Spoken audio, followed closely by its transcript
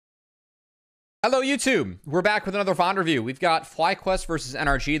Hello, YouTube. We're back with another VoD review. We've got FlyQuest versus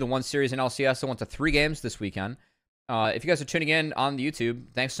NRG, the one series in LCS. I went to 3 games this weekend. If you guys are tuning in on the YouTube,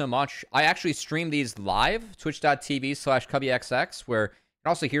 thanks so much. I actually stream these live, twitch.tv/CubbyXX, where you can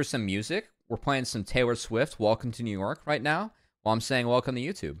also hear some music. We're playing some Taylor Swift, Welcome to New York, right now, while I'm saying welcome to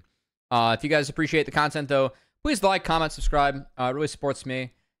YouTube. If you guys appreciate the content, though, please like, comment, subscribe. It really supports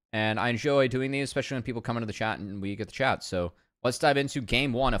me, and I enjoy doing these, especially when people come into the chat and we get the chat. So let's dive into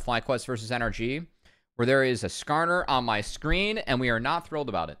Game 1 of FlyQuest versus NRG, where there is a Skarner on my screen, and we are not thrilled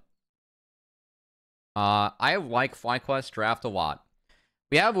about it. I like FlyQuest draft a lot.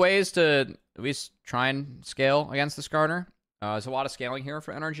 We have ways to at least try and scale against the Skarner. There's a lot of scaling here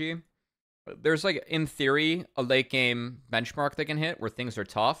for NRG. There's, like, in theory, a late-game benchmark they can hit where things are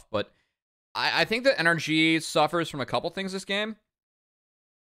tough, but I think that NRG suffers from a couple things this game.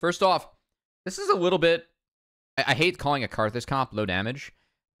 First off, this is a little bit... I hate calling a Karthus comp low damage,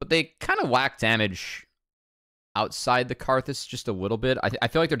 but they kind of lack damage outside the Karthus just a little bit. I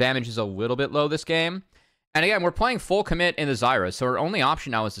feel like their damage is a little bit low this game. And again, we're playing full commit into Zyra, so our only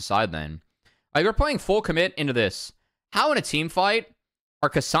option now is to side lane. Like, we're playing full commit into this. How in a team fight are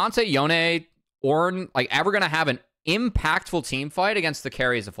Cassante, Yone, Ornn, like, ever going to have an impactful team fight against the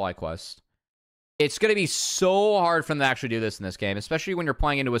carries of FlyQuest? It's going to be so hard for them to actually do this in this game, especially when you're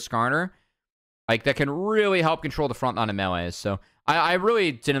playing into a Skarner. Like, that can really help control the front line of melees. So, I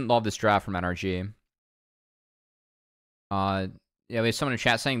really didn't love this draft from NRG. Yeah, we have someone in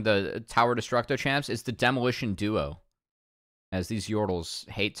chat saying the Tower Destructo champs is the Demolition Duo. As these Yordles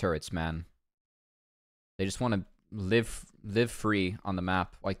hate turrets, man. They just want to live free on the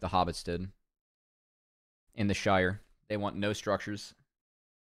map like the Hobbits did. In the Shire. They want no structures.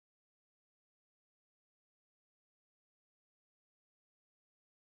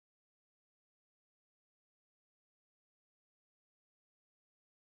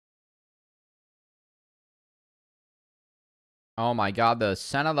 Oh my god, the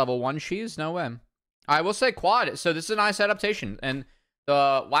Senna level 1 cheese? No way. I will say quad. So this is a nice adaptation. And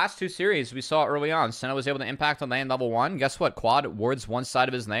the last 2 series we saw early on, Senna was able to impact on lane level 1. Guess what? Quad wards one side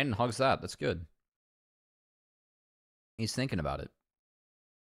of his lane and hugs that. That's good. He's thinking about it.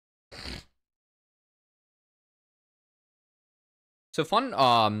 So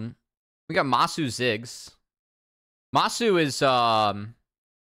fun, we got Masu Ziggs. Masu is,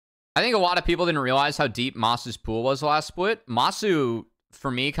 I think a lot of people didn't realize how deep Masu's pool was last split. Masu,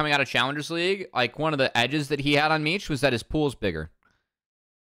 for me, coming out of Challengers League, like, one of the edges that he had on Meech was that his pool's bigger.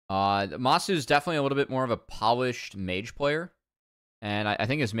 Masu's definitely a little bit more of a polished mage player. And I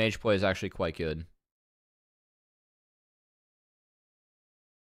think his mage play is actually quite good.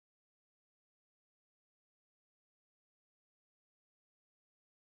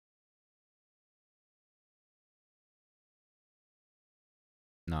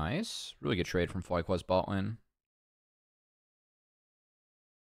 Nice. Really good trade from FlyQuest bot lane.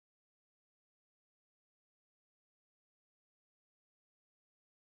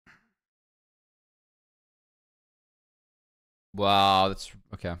 Wow, that's...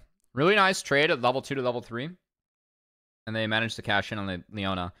 okay. Really nice trade at level 2 to level 3. And they managed to cash in on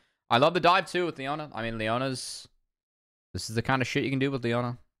Leona. I love the dive, too, with Leona. I mean, Leona's... this is the kind of shit you can do with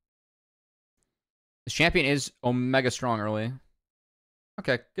Leona. This champion is Omega strong early.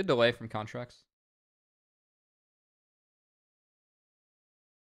 Okay, good delay from contracts.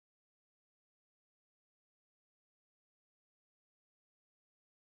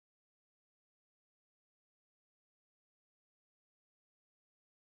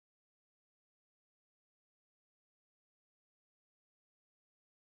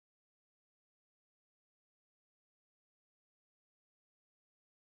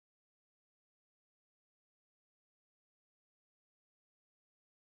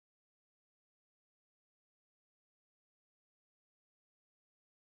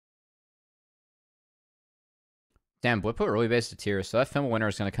 Damn, Blip put early base to tier, so that Fimble winner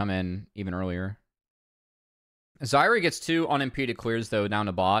is going to come in even earlier. Zyra gets 2 unimpeded clears, though, down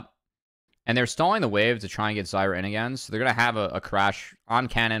to bot. And they're stalling the wave to try and get Zyra in again, so they're going to have a crash on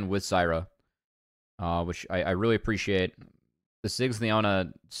cannon with Zyra. Which I really appreciate. The Ziggs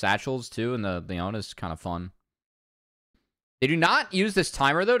Leona satchels, too, and the Leona is kind of fun. They do not use this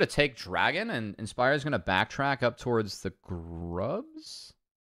timer, though, to take Dragon, and Inspire is going to backtrack up towards the Grubs?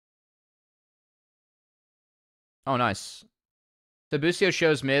 Oh, nice. Tabusio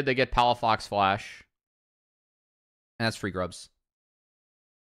shows mid. They get Palafox Flash. And that's free Grubs.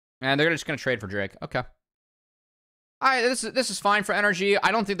 And they're just going to trade for Drake. Okay. Alright, this is fine for NRG.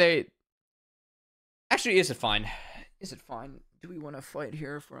 I don't think they... actually, is it fine? Is it fine? Do we want to fight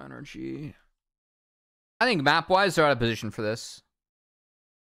here for NRG? I think map-wise, they're out of position for this.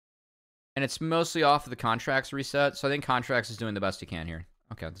 And it's mostly off of the contracts reset. So I think contracts is doing the best he can here.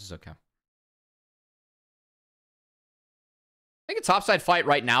 Okay, this is okay. I think a topside fight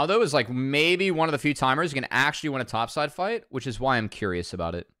right now, though, is like maybe one of the few timers you can actually win a topside fight, which is why I'm curious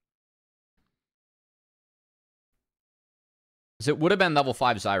about it. Because it would have been level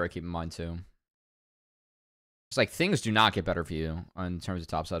 5 Zyra, keep in mind, too. It's like things do not get better for you in terms of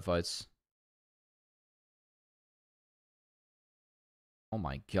topside fights. Oh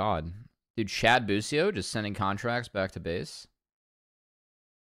my god. Dude, Chad Busio just sending contracts back to base.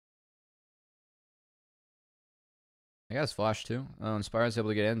 I guess Flash too. Oh, Inspire's able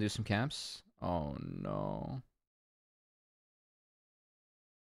to get in and do some camps. Oh no.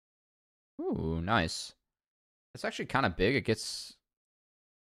 Ooh, nice. It's actually kind of big. It gets...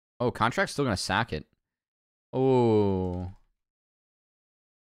 Oh, Contract's still going to sack it. Oh.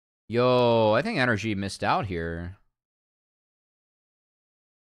 Yo, I think NRG missed out here.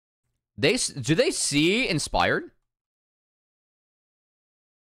 Do they see Inspired?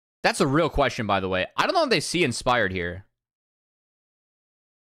 That's a real question, by the way. I don't know if they see Inspired here.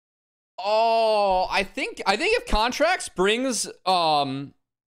 Oh, I think if Contracts brings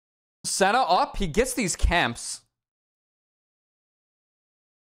Senna up, he gets these camps.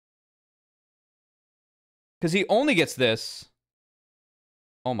 Because he only gets this.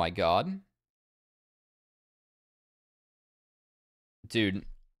 Oh my god. Dude,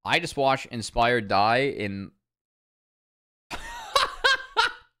 I just watched Inspired die in...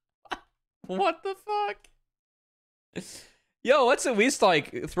 What the fuck? Yo, let's at least,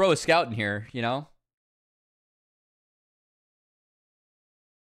 like, throw a scout in here, you know?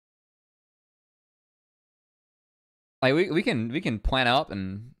 Like, we can plant up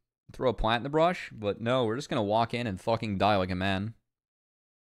and throw a plant in the brush, but no, we're just gonna walk in and fucking die like a man.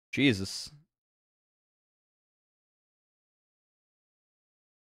 Jesus.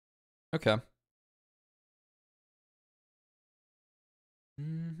 Okay.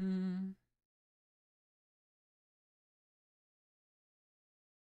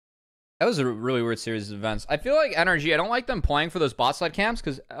 That was a really weird series of events. I feel like NRG, I don't like them playing for those bot side camps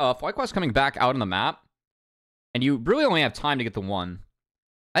because FlyQuest coming back out on the map, and you really only have time to get the one.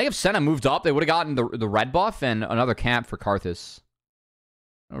 I think if Senna moved up, they would have gotten the red buff and another camp for Karthus.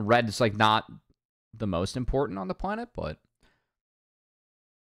 Red is like not the most important on the planet, but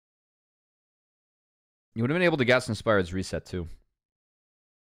you would have been able to guess Inspired's reset too.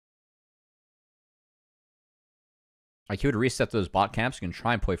 Like, he would reset those bot camps. You can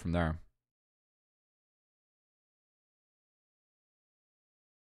try and play from there.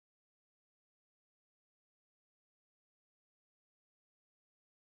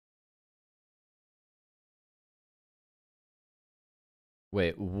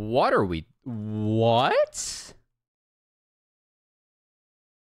 Wait, what are we... What?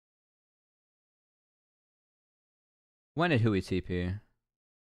 When did Hui TP?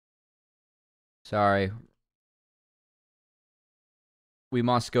 Sorry. We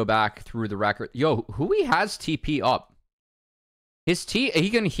must go back through the record. Yo, Hui has TP up. He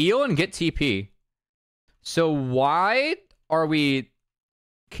can heal and get TP. So why are we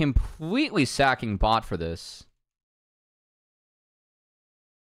completely sacking bot for this?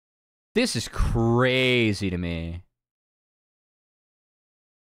 This is crazy to me.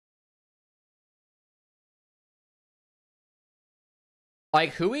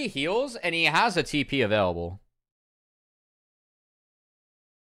 Like, Hui heals and he has a TP available.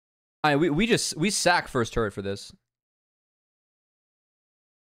 We sack first turret for this.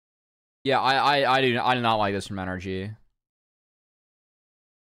 Yeah, I do not like this from NRG.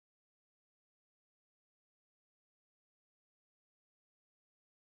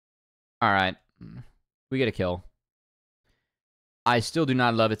 All right, we get a kill. I still do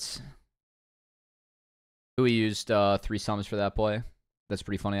not love it. We used 3 summons for that play. That's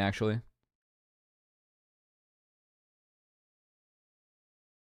pretty funny, actually.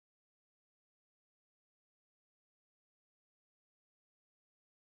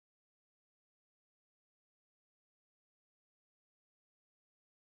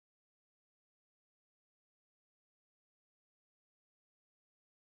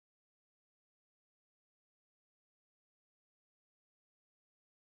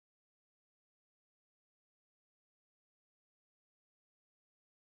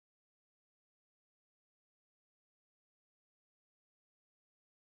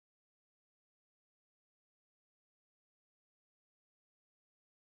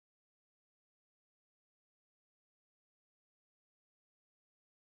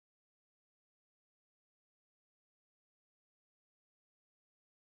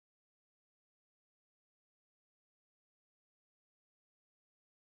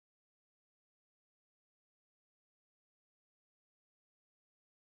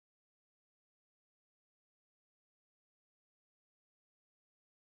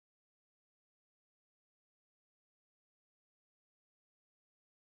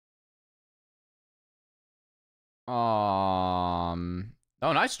 Oh,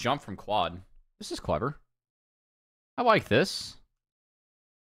 nice jump from quad. This is clever. I like this.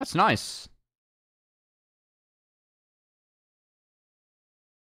 That's nice.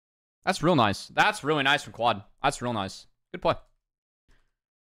 That's real nice. That's really nice from quad. That's real nice. Good play.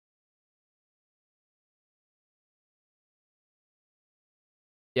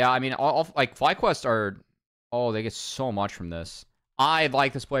 Yeah, I mean, all like FlyQuest are... Oh, they get so much from this. I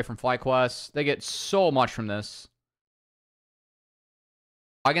like this play from FlyQuest. They get so much from this.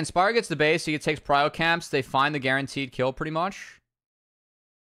 Like, Inspire gets the base, he takes prio camps. They find the guaranteed kill pretty much.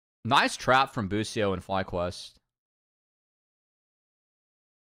 Nice trap from Busio and FlyQuest.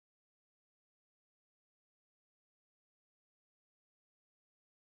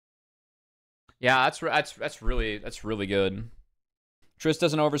 Yeah, that's really good. Triss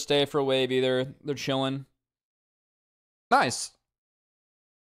doesn't overstay for a wave either. They're chilling. Nice.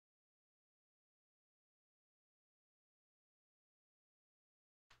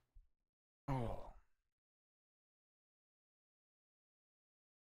 Oh.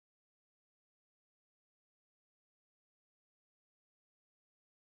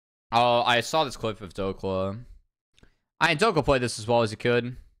 Oh, I saw this clip of Dokla. Dokla played this as well as he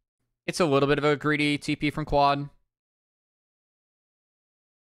could. It's a little bit of a greedy TP from quad.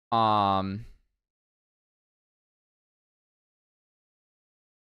 NRG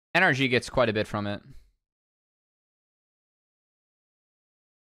gets quite a bit from it.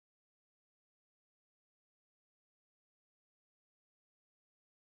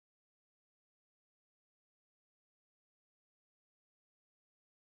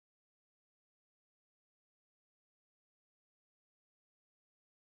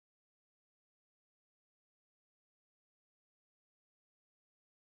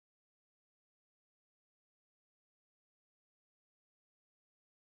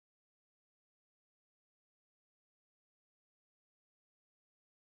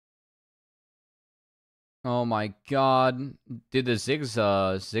 Oh my god. Dude, the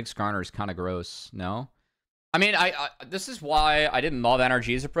Ziggs Garner is kind of gross, no? I mean, this is why I didn't love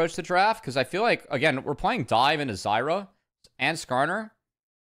NRG's approach to draft, because I feel like, again, we're playing Dive into Zyra and Skarner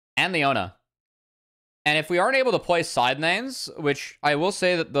and Leona. And if we aren't able to play side lanes, which I will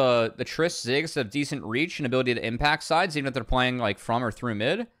say that the Triss Ziggs have decent reach and ability to impact sides, even if they're playing like from or through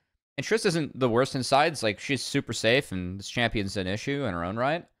mid. And Triss isn't the worst in sides, like she's super safe and this champion's an issue in her own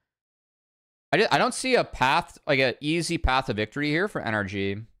right. I don't see a path, like an easy path to victory here for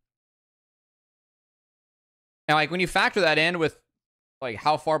NRG. And like when you factor that in with like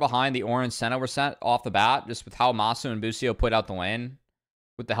how far behind the Aura and Senna were sent off the bat, just with how Masu and Busio put out the lane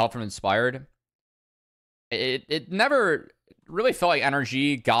with the help from Inspired, it never really felt like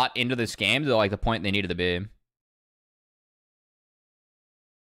NRG got into this game to like the point they needed to be.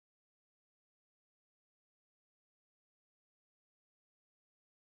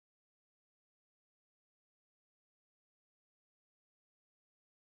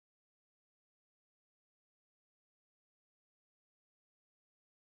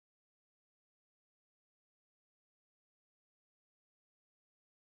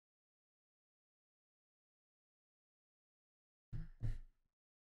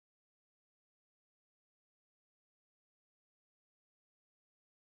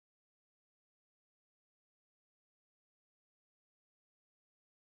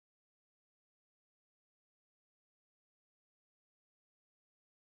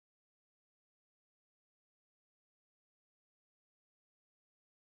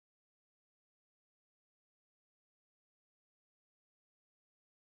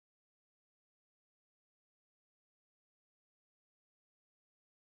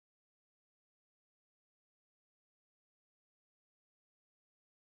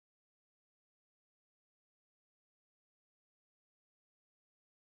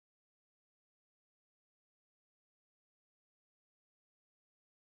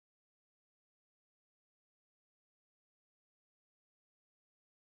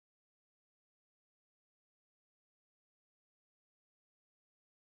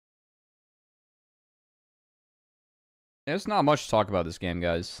 There's not much to talk about this game,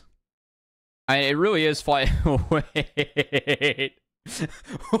 guys. It really is fly. Wait.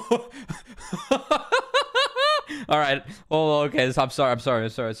 All right. Oh, okay. I'm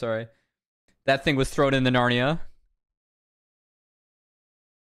sorry. That thing was thrown in the Narnia.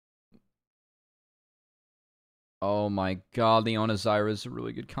 Oh my god, Leona Zyra is a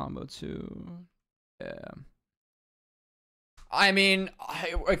really good combo too. Yeah. I mean,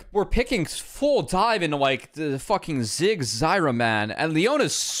 like we're picking full dive into like the fucking Ziggs Zyra, man, and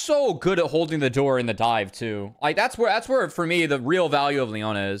Leona's so good at holding the door in the dive too. Like that's where for me the real value of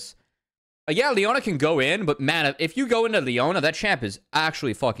Leona is. Yeah, Leona can go in, but man, if you go into Leona, that champ is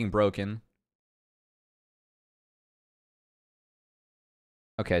actually fucking broken.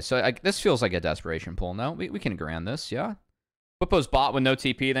 Okay, so this feels like a desperation pull. No, we can grand this, yeah. Whippo's bot with no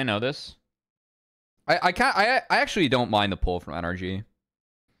TP, they know this. I actually don't mind the pull from NRG.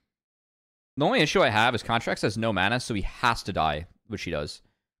 The only issue I have is Contracts has no mana, so he has to die, which he does.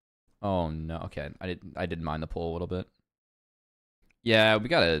 Oh no, okay. I didn't mind the pull a little bit. Yeah, we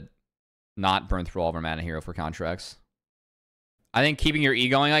gotta not burn through all of our mana hero for Contracts. I think keeping your E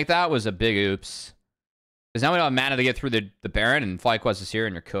going like that was a big oops. Because now we don't have mana to get through the Baron, and FlyQuest is here,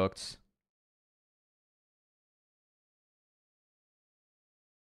 and you're cooked.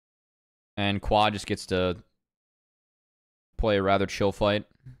 And Quad just gets to play a rather chill fight.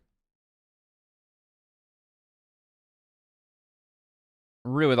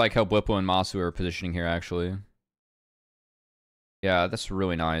 Really like how Blippo and Masu are positioning here, actually. Yeah, that's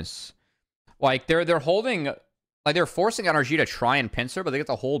really nice. Like, they're holding... Like, they're forcing NRG to try and pincer, but they get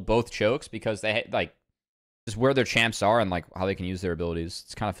to hold both chokes because they, like... Just where their champs are and, like, how they can use their abilities.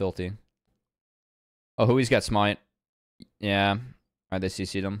 It's kind of filthy. Oh, Hui's got Smite. Yeah. Alright, they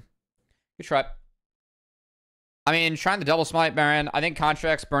CC'd him. Good try. I mean, trying the double Smite, Baron. I think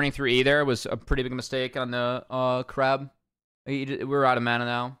Contracts burning through E there was a pretty big mistake on the Crab. We're out of mana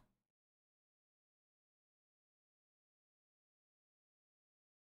now.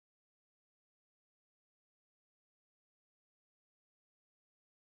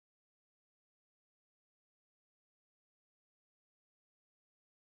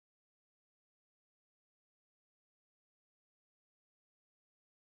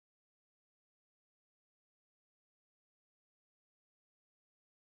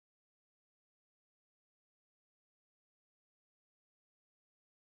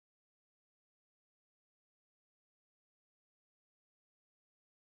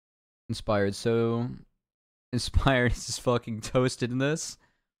 Inspired, so... Inspired is just fucking toasted in this.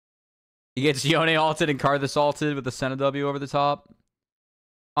 He gets Yone ulted and Karthus ulted with the Senna W over the top.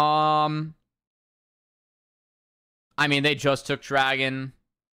 I mean, they just took Dragon.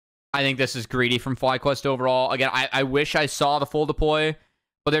 I think this is greedy from FlyQuest overall. Again, I wish I saw the full deploy,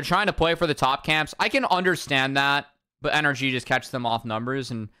 but they're trying to play for the top camps. I can understand that, but NRG just catches them off numbers,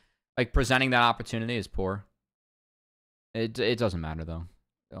 and like presenting that opportunity is poor. It doesn't matter though.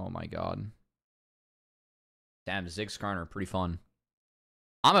 Oh my god. Damn, Zig Skarner, pretty fun.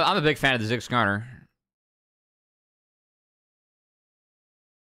 I'm a big fan of the Zig Skarner.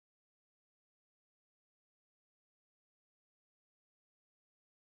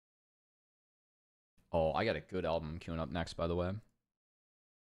 Oh, I got a good album queuing up next, by the way.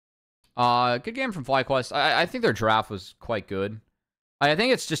 Good game from FlyQuest. I think their draft was quite good. I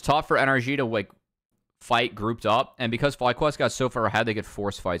think it's just tough for NRG to like fight grouped up, and because FlyQuest got so far ahead, they get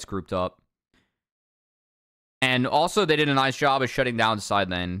force fights grouped up. And also, they did a nice job of shutting down the side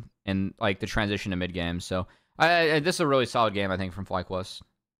lane in like the transition to mid game. So, this is a really solid game, I think, from FlyQuest.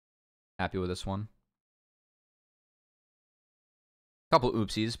 Happy with this one. Couple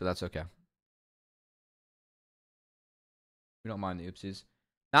oopsies, but that's okay. We don't mind the oopsies.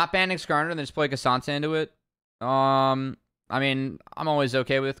 Not banning Skarner and then just play Cassante into it. I mean, I'm always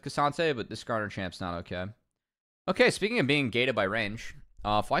okay with Cassante, but this Skarner champ's not okay. Okay, speaking of being gated by range,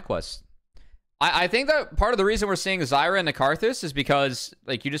 FlyQuest. I think that part of the reason we're seeing Zyra in the Karthus is because,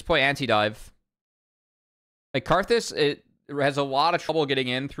 like, you just play anti-dive. Like, Karthus, it has a lot of trouble getting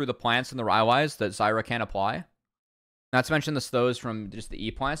in through the plants and the Rywise that Zyra can't apply. Not to mention the slows from just the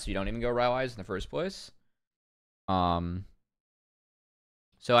E plants, so you don't even go Rywise in the first place. So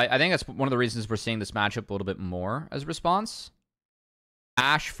I think that's one of the reasons we're seeing this matchup a little bit more as a response.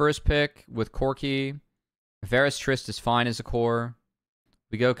 Ashe first pick with Corki. Varus Trist is fine as a core.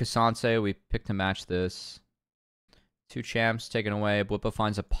 We go Cassante. We pick to match this. 2 champs taken away. Blippo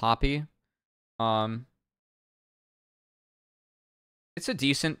finds a Poppy. It's a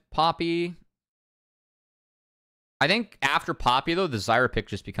decent Poppy. I think after Poppy, though, the Zyra pick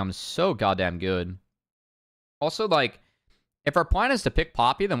just becomes so goddamn good. Also, like, if our plan is to pick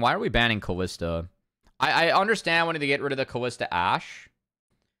Poppy, then why are we banning Callista? I understand wanting to get rid of the Callista Ashe.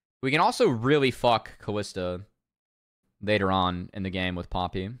 We can also really fuck Callista later on in the game with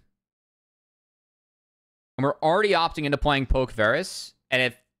Poppy. And we're already opting into playing Poke Varus. And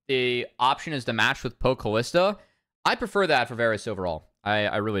if the option is to match with Poke Callista, I prefer that for Varus overall.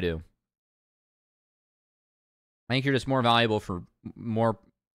 I really do. I think you're just more valuable for more,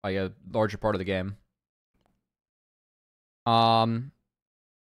 like, a larger part of the game.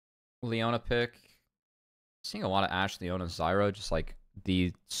 Leona pick. Seeing a lot of Ashe, Leona, Zyra, just like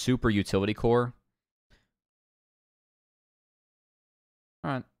the super utility core.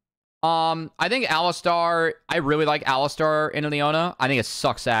 Alright. I think Alistar, I really like Alistar in Leona. I think it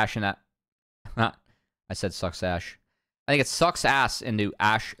sucks ash in that. I said sucks ash. I think it sucks ass into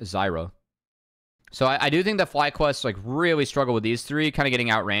Ash Zyra. So I do think that FlyQuest like really struggle with these three, kind of getting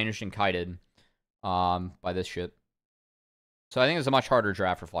outranged and kited by this shit. So I think it's a much harder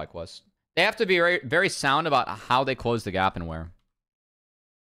draft for FlyQuest. They have to be very, very sound about how they close the gap and where.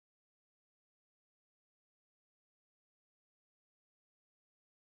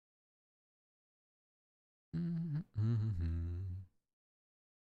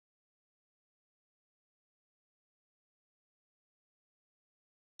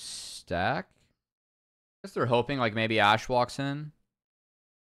 Stack? I guess they're hoping like maybe Ash walks in.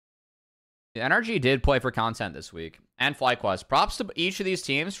 The NRG did play for content this week. And FlyQuest. Props to each of these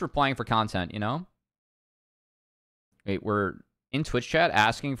teams for playing for content, you know? Wait, we're in Twitch chat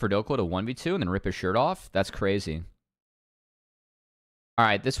asking for Doko to 1v2 and then rip his shirt off? That's crazy.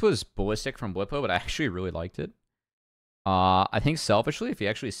 Alright, this was ballistic from Blippo, but I actually really liked it. I think selfishly, if he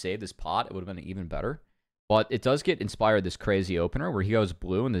actually saved this pot, it would have been even better. But it does get inspired this crazy opener where he goes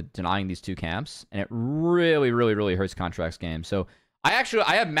blue and denying these two camps. And it really, really, really hurts Contract's game. So I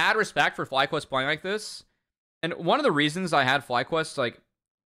have mad respect for FlyQuest playing like this. And one of the reasons I had FlyQuest like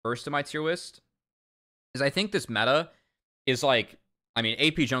first in my tier list is I think this meta is like, I mean,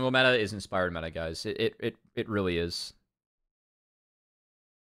 AP jungle meta is inspired meta, guys. It really is.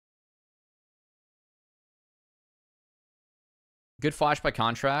 Good flash by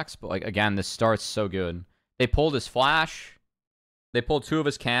Contracts, but like again, this start's so good. They pulled his flash. They pulled two of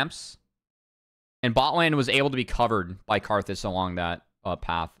his camps. And bot lane was able to be covered by Karthus along that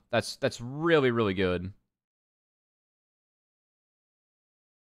path. That's really, really good. And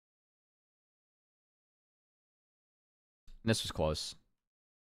this was close.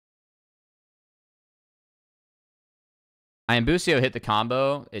 Iambucio hit the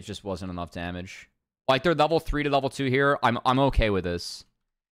combo. It just wasn't enough damage. Like, they're level 3 to level 2 here. I'm okay with this.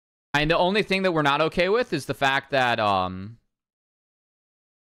 And the only thing that we're not okay with is the fact that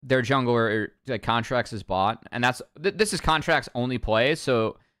their jungler like Contracts is bot. And that's this is Contracts only play,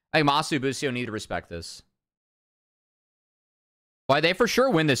 so I think Masu Busio need to respect this. Why they for sure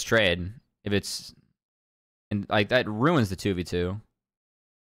win this trade if it's and like that ruins the 2v2.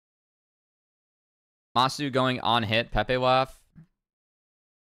 Masu going on hit, Pepe laugh.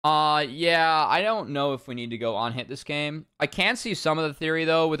 Yeah, I don't know if we need to go on hit this game. I can see some of the theory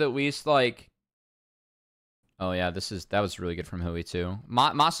though, with at least like, oh yeah, that was really good from Hui too.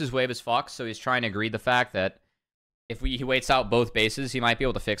 Masu's wave is fucked, so he's trying to greed the fact that if he waits out both bases, he might be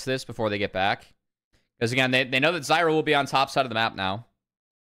able to fix this before they get back. Because again, they know that Zyra will be on top side of the map now.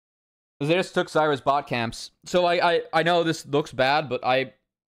 Because they just took Zyra's bot camps. So I know this looks bad, but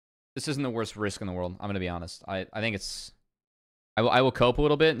this isn't the worst risk in the world. I'm gonna be honest. I think it's. I will cope a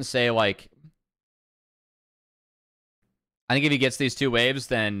little bit and say, like, I think if he gets these two waves,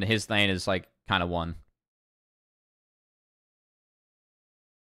 then his lane is, like, kind of won.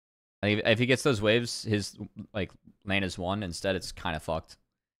 I think if he gets those waves, his, like, lane is won. Instead, it's kind of fucked.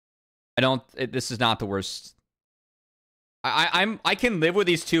 This is not the worst. I can live with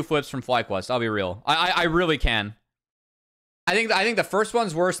these two flips from FlyQuest. I'll be real. I really can. I think the first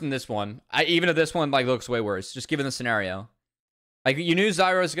one's worse than this one. Even if this one, like, looks way worse, just given the scenario. Like, you knew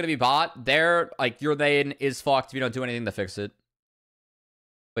Zyra was going to be bot. There, like, your lane is fucked if you don't do anything to fix it.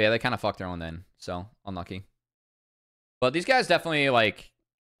 But yeah, they kind of fucked their own lane. So, unlucky. But these guys definitely, like,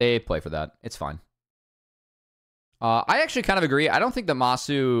 they play for that. It's fine. I actually kind of agree. I don't think that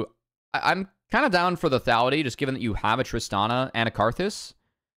Masu... I'm kind of down for the lethality, just given that you have a Tristana and a Karthus.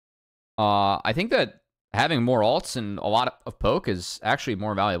 I think that having more ults and a lot of poke is actually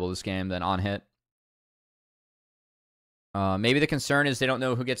more valuable this game than on hit. Maybe the concern is they don't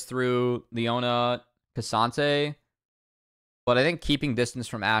know who gets through Leona, Cassante. But I think keeping distance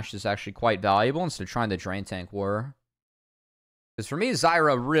from Ashe is actually quite valuable instead of trying to drain tank war. Because for me,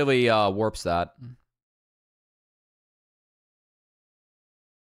 Zyra really warps that.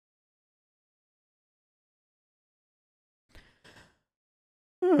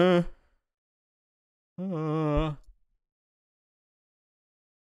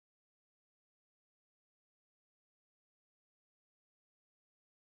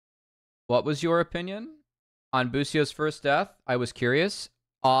 What was your opinion on Busio's first death? I was curious.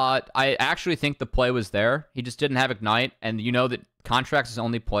 I actually think the play was there. He just didn't have Ignite, and you know that Contracts'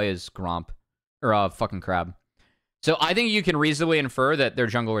 only play is Gromp. Or fucking Crab. So I think you can reasonably infer that their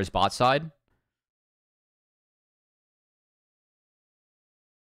jungler is bot side.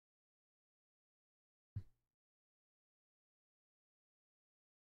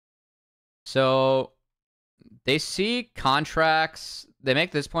 So they see Contracts. they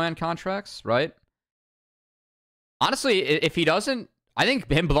make this play on contracts, right? Honestly, if he doesn't, I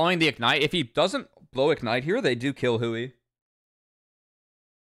think him blowing the Ignite, if he doesn't blow Ignite here, they do kill Hui.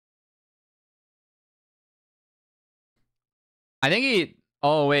 I think he...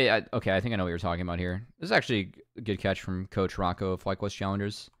 Oh, wait. Okay, I think I know what you're talking about here. This is actually a good catch from Coach Rocco of FlyQuest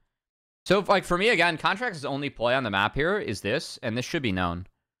Challengers. So, like, for me, again, Contract's only play on the map here is this, and this should be known.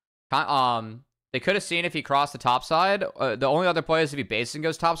 They could have seen if he crossed the top side. The only other play is if he bases and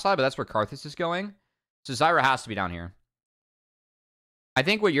goes top side, but that's where Karthus is going. So Zyra has to be down here. I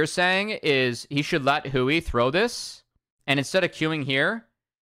think what you're saying is he should let Hui throw this, and instead of queuing here,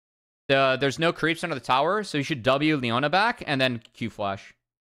 there's no creeps under the tower, so you should W Leona back and then Q flash.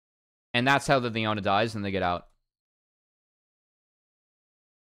 And that's how the Leona dies and they get out.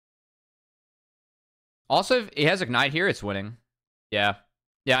 Also, if he has Ignite here, it's winning. Yeah.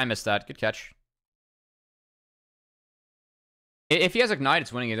 Yeah, I missed that. Good catch. If he has Ignite,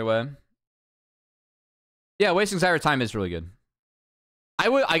 it's winning either way. Yeah, wasting Zyra time is really good.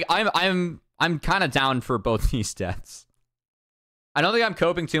 I'm kind of down for both these deaths. I don't think I'm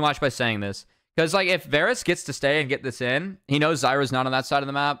coping too much by saying this. Because, like, if Varus gets to stay and get this in, he knows Zyra's not on that side of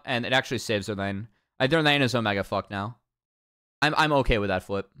the map, and it actually saves their lane. Like, their lane is Omega fucked now. I'm okay with that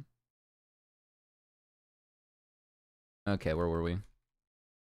flip. Okay, where were we?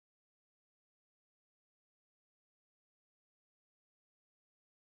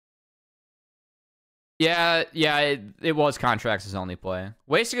 Yeah, it was Contracts' only play.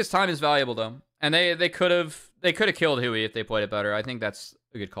 Wasting his time is valuable though, and they could have killed Hui if they played it better. I think that's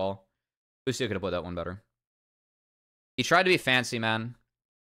a good call. Lucio could have played that one better. He tried to be fancy, man.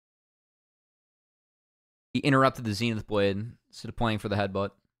 He interrupted the Zenith Blade instead of playing for the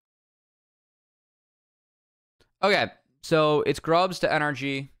headbutt. Okay, so it's Grubs to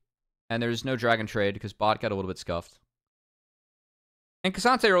NRG, and there's no Dragon Trade because bot got a little bit scuffed. And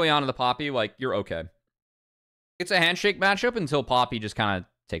Cassante early on in the Poppy, like, you're okay. It's a handshake matchup until Poppy just kind of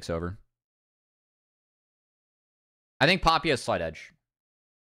takes over. I think Poppy has slight edge.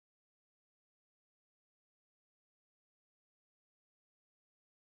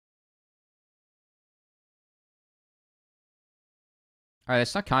 All right,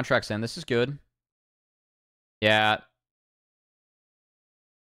 it's not Contracts in. This is good. Yeah.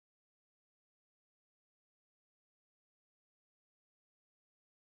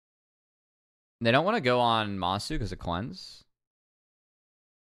 They don't want to go on Masu because of Cleanse.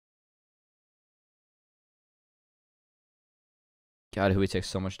 God, Hui takes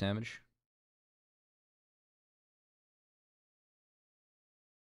so much damage.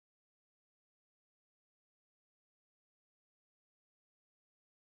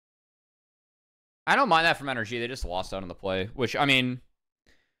 I don't mind that from NRG. They just lost out on the play, which, I mean,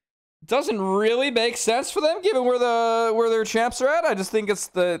 doesn't really make sense for them given where their champs are at. I just think it's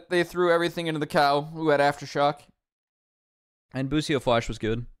that they threw everything into the cow who had Aftershock. And Busio Flash was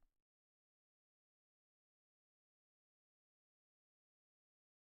good.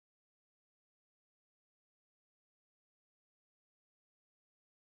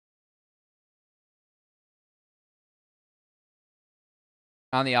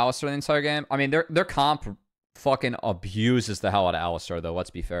 On the Alistar the entire game. I mean, their comp fucking abuses the hell out of Alistar, though, let's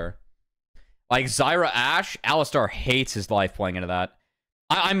be fair. Like, Zyra Ashe, Alistar hates his life playing into that.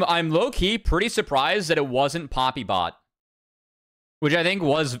 I'm low-key pretty surprised that it wasn't Poppy bot. Which I think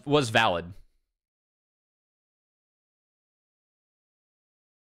was valid.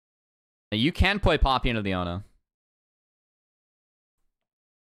 Now, you can play Poppy into Leona.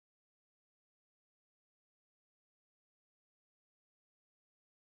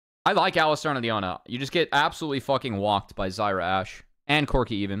 I like Alistar and Leona. You just get absolutely fucking walked by Zyra Ashe. And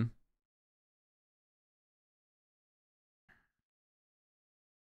Corki even.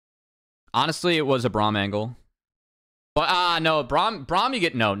 Honestly, it was a Braum angle. But no, Braum you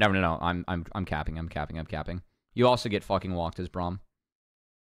get no. I'm capping. You also get fucking walked as Braum.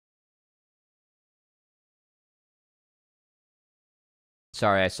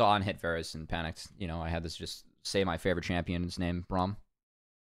 Sorry, I saw on hit Varus and panicked. You know, I had this just say my favorite champion's name, Braum.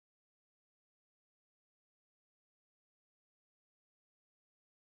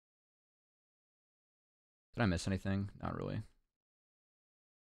 Did I miss anything? Not really.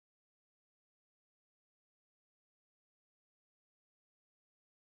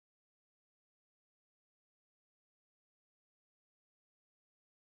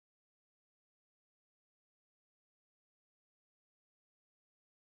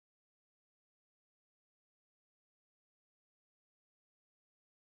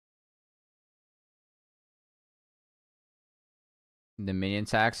 The minion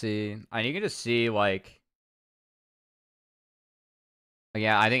taxi. I need to see, like...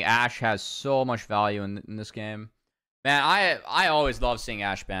 Yeah, I think Ashe has so much value in this game. Man, I always love seeing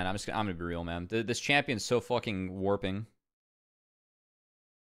Ashe ban. I'm gonna be real, man. This champion's so fucking warping.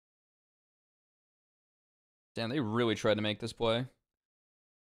 Damn, they really tried to make this play.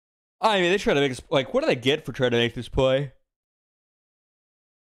 I mean, they tried to make this, like, what do they get for trying to make this play?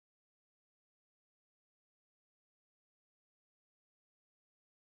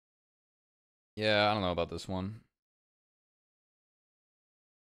 Yeah, I don't know about this one.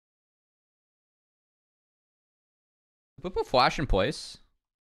 Put flash in place.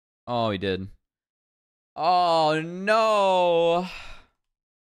 Oh, he did. Oh, no.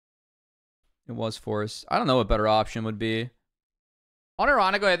 It was forced. I don't know what better option would be.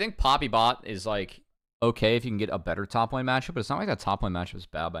 Unironically, I think Poppy Bot is, like, okay if you can get a better top lane matchup, but it's not like that top lane matchup is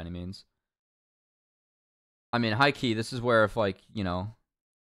bad by any means. I mean, high key, this is where if, like, you know,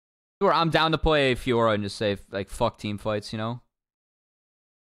 where I'm down to play Fiora and just say, like, fuck team fights, you know?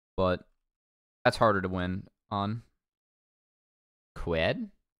 But that's harder to win on. Qued?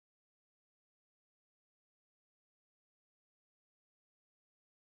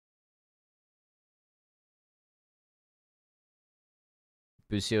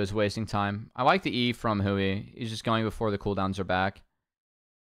 Busio is wasting time. I like the E from Hui. He's just going before the cooldowns are back.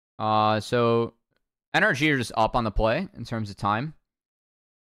 So NRG are just up on the play in terms of time.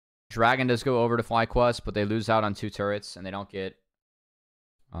 Dragon does go over to FlyQuest, but they lose out on 2 turrets, and they don't get...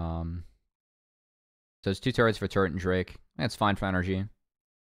 So it's 2 turrets for Turret and Drake. That's fine for NRG.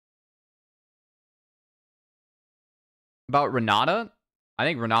 About Renata, I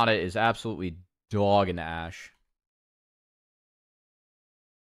think Renata is absolutely dogging the Ashe.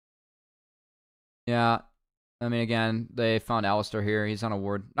 Yeah. I mean, again, they found Alistar here. He's on a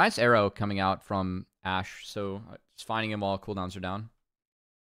ward. Nice arrow coming out from Ashe, so just finding him while cooldowns are down.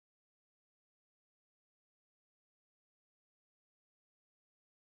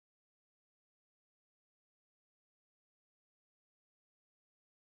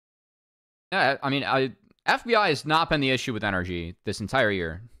 Yeah, I mean, FBI has not been the issue with NRG this entire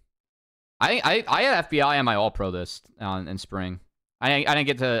year. I had FBI on my all-pro list in spring. I didn't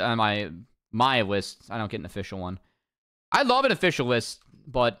get to on my list. I don't get an official one. I love an official list,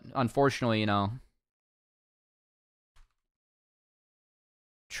 but unfortunately, you know,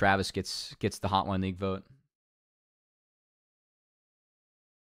 Travis gets the Hotline League vote.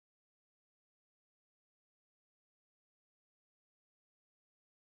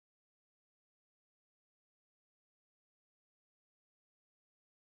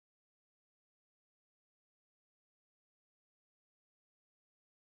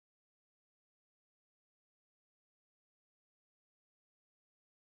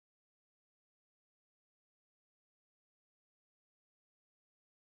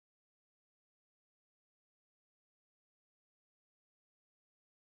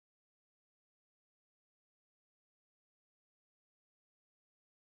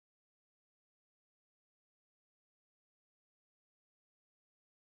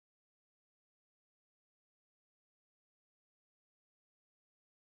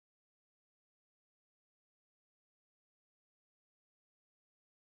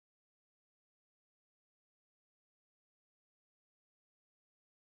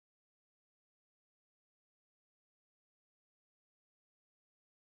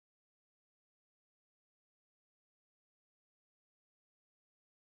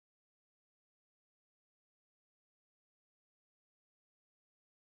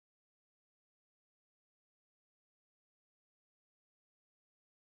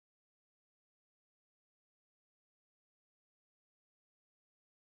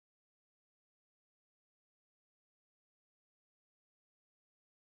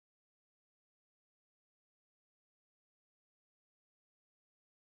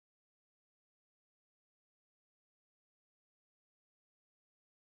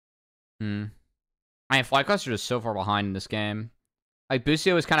 Hmm. I mean, FlyQuest are just so far behind in this game. Like,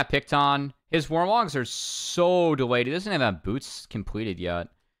 Busio is kind of picked on. His Warmlogs are so delayed. He doesn't even have boots completed yet.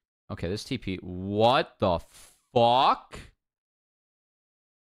 Okay, this TP. What the fuck?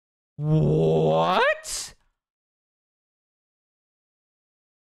 What?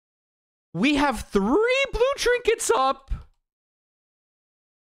 We have 3 blue trinkets up.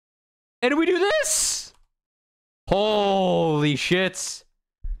 And we do this? Holy shit.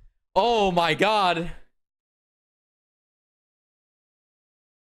 Oh my god.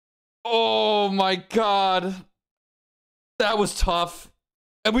 Oh my god. That was tough.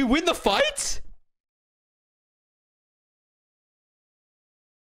 And we win the fight?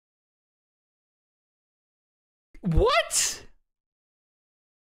 What?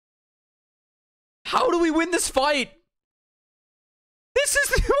 How do we win this fight? This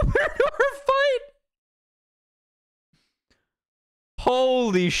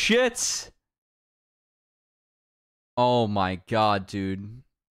Holy shit. Oh my god, dude.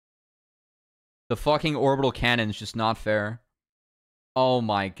 The fucking orbital cannon is just not fair. Oh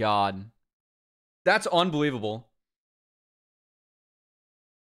my god. That's unbelievable.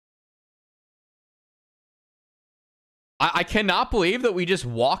 I cannot believe that we just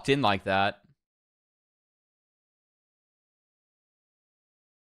walked in like that.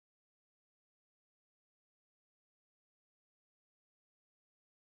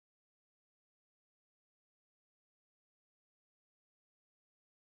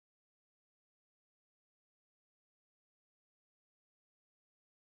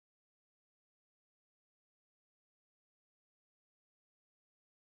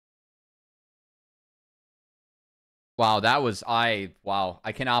 Wow, that was wow.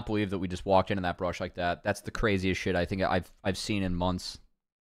 I cannot believe that we just walked into that brush like that. That's the craziest shit I think I've seen in months.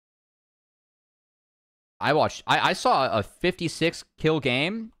 I saw a 56 kill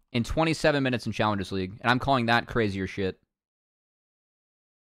game in 27 minutes in Challengers League, and I'm calling that crazier shit.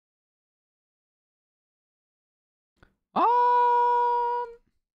 Um,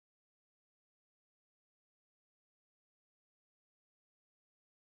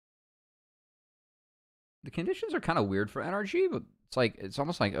 the conditions are kind of weird for NRG, but it's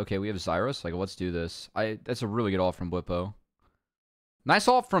almost like, okay, we have Zyrus, like let's do this. That's a really good ult from Blippo. Nice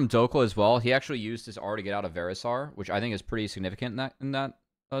ult from Dokla as well. He actually used his R to get out of Verisar, which I think is pretty significant in that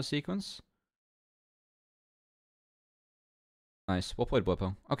sequence. Nice. Well played,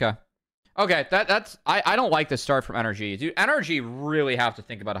 Blippo. Okay. Okay, that's I don't like this start from NRG. Dude, NRG really have to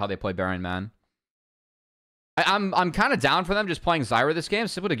think about how they play Baron, man. I'm kind of down for them just playing Zyra this game,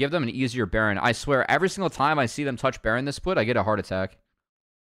 simply to give them an easier Baron. I swear, every single time I see them touch Baron this split, I get a heart attack.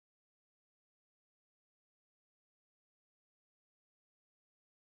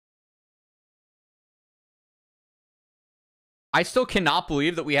 I still cannot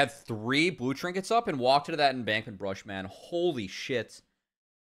believe that we had 3 blue trinkets up and walked into that embankment brush, man. Holy shit.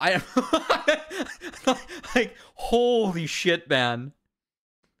 Like, holy shit, man.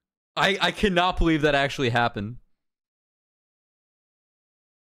 I cannot believe that actually happened.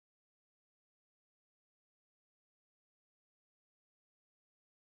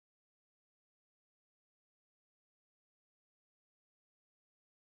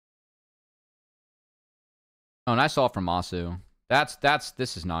 Oh, nice ult from Masu.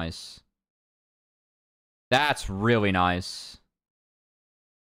 This is nice. That's really nice.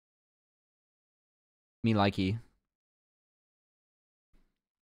 Me likey.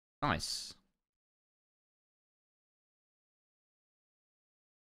 Nice.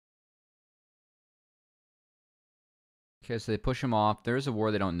 Okay, so they push him off. There's a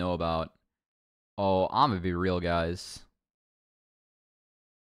war they don't know about. Oh, I'm gonna be real, guys.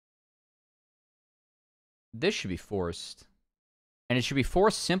 This should be forced. And it should be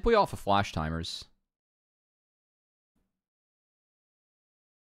forced simply off of flash timers.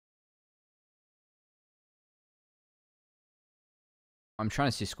 I'm trying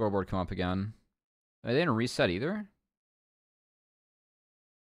to see scoreboard come up again. They didn't reset either?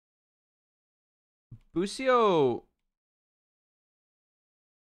 Busio...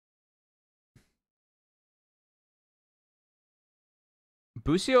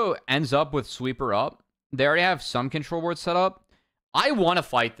 Busio ends up with sweeper up. They already have some control board set up. I want to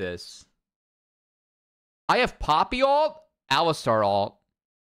fight this. I have Poppy ult, Alistar ult,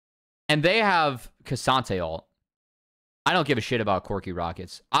 and they have Cassante ult. I don't give a shit about Corky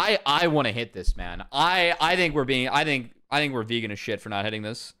Rockets. I want to hit this, man. I think we're being I think we're vegan as shit for not hitting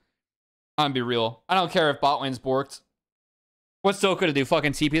this. I'm gonna be real. I don't care if bot lane's borked. What's Silk gonna do?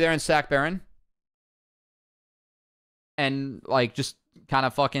 Fucking TP there and sack Baron? And like just kind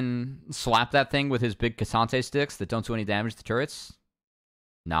of fucking slap that thing with his big Cassante sticks that don't do any damage to turrets?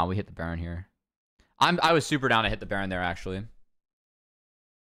 Nah, we hit the Baron here. I was super down to hit the Baron there, actually.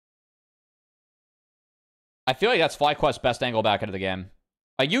 I feel like that's FlyQuest's best angle back into the game.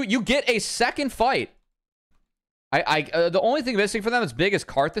 You get a second fight. The only thing missing for them is big as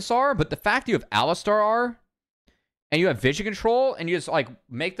Karthus are, but the fact you have Alistar are, and you have vision control, and you just like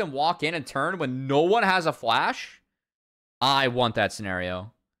make them walk in and turn when no one has a flash, I want that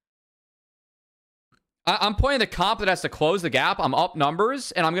scenario. I'm playing the comp that has to close the gap. I'm up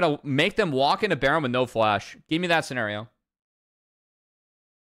numbers, and I'm going to make them walk into Baron with no flash. Give me that scenario.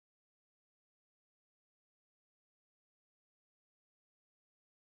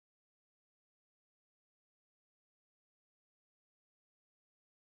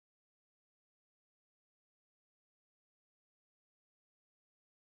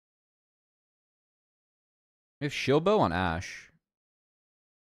 We have Shilbo on Ashe.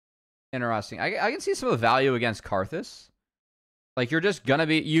 Interesting. I can see some of the value against Karthus. Like, you're just gonna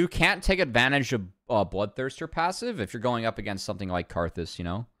be... You can't take advantage of Bloodthirster passive if you're going up against something like Karthus, you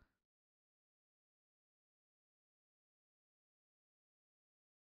know?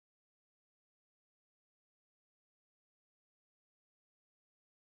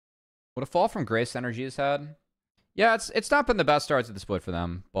 What a fall from grace NRG has had. Yeah, it's not been the best starts at the split for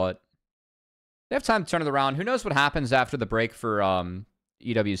them, but they have time to turn it around. Who knows what happens after the break for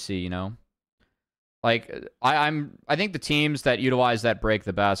EWC, you know? Like, I think the teams that utilize that break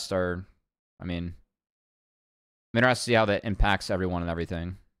the best are, I mean, I'm interested to see how that impacts everyone and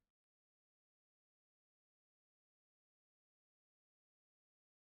everything.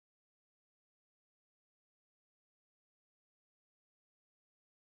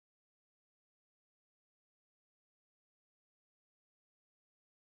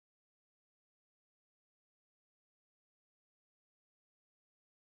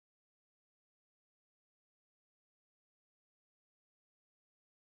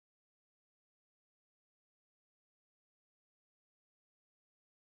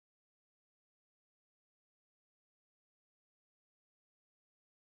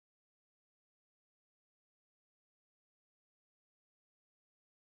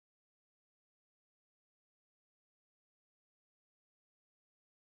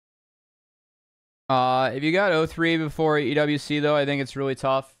 If you got O3 before EWC, though, I think it's really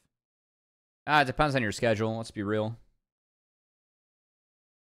tough. It depends on your schedule. Let's be real.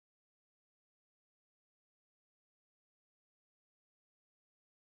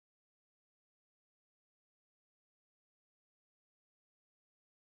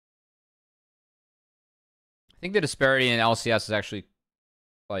 I think the disparity in LCS is actually,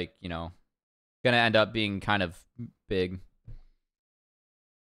 like, you know, going to end up being kind of big.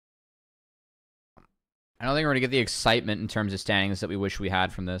 I don't think we're going to get the excitement in terms of standings that we wish we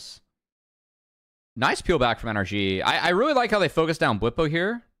had from this. Nice peel back from NRG. I really like how they focus down Blippo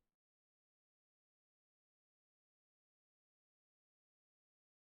here.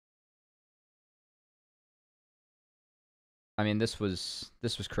 I mean, this was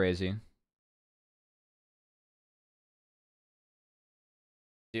crazy.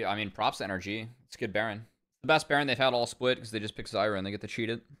 Dude, I mean, props to NRG. It's a good Baron. The best Baron they've had all split because they just pick Zyra and they get to cheat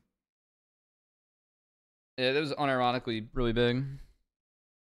it. Yeah, that was unironically really big.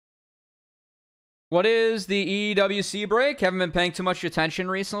 What is the EWC break? Haven't been paying too much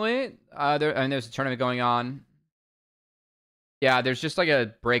attention recently. There's a tournament going on. Yeah, there's just like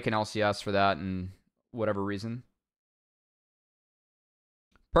a break in LCS for that and whatever reason.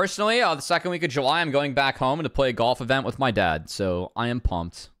 Personally, the second week of July, I'm going back home to play a golf event with my dad, so I am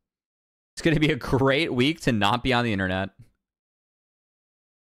pumped. It's going to be a great week to not be on the internet.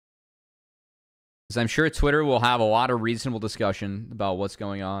 Because I'm sure Twitter will have a lot of reasonable discussion about what's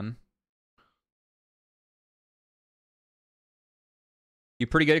going on. You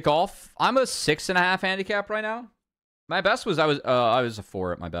pretty good at golf? I'm a 6.5 handicap right now. My best was I was a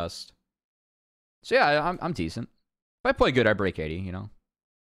 4 at my best. So yeah, I'm decent. If I play good, I break 80, you know.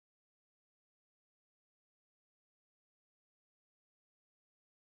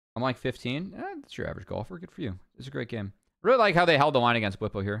 I'm like 15. That's your average golfer. Good for you. It's a great game. Really like how they held the line against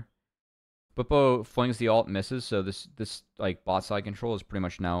Blippo here. Blippo flings the ult, misses, so this like bot side control is pretty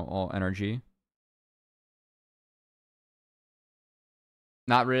much now all NRG.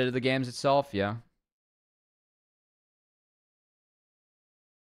 Not rid of the games itself, yeah.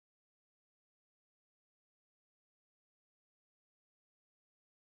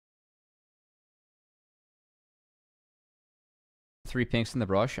 Three pinks in the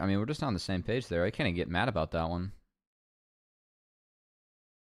brush. I mean, we're just on the same page there. I can't even get mad about that one.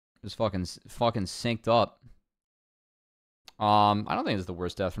 Just fucking synced up. I don't think it's the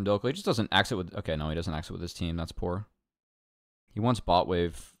worst death from Dilko. He just doesn't exit with... Okay, no, he doesn't exit with his team. That's poor. He wants bot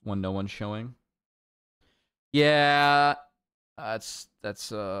wave when no one's showing. Yeah, that's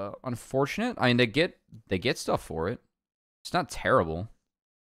unfortunate. I mean, they get stuff for it. It's not terrible,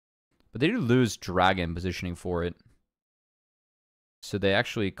 but they do lose dragon positioning for it. So they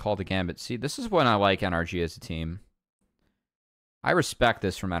actually call the gambit. See, this is when I like NRG as a team. I respect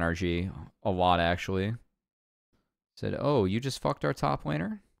this from NRG a lot, actually. Said, oh, you just fucked our top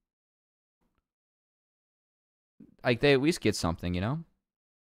laner? Like, they at least get something, you know?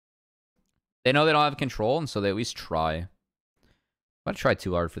 They know they don't have control, and so they at least try. I tried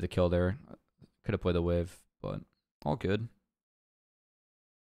too hard for the kill there. Could have played the wave, but all good.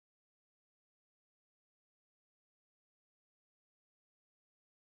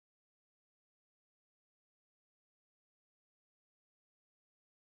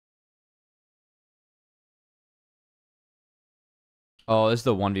 Oh, this is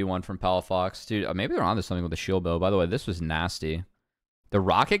the 1v1 from Palafox. Dude, maybe they're onto something with the shield bow. By the way, this was nasty. The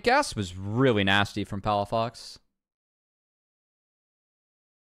rocket gas was really nasty from Palafox.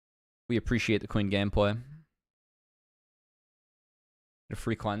 We appreciate the clean gameplay. A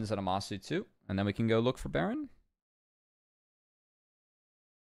free cleanse at Amasu too. And then we can go look for Baron.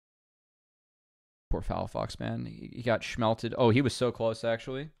 Poor Palafox, man. He got schmelted. Oh, he was so close,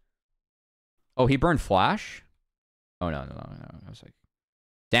 actually. Oh, he burned Flash? Oh, no. I was like...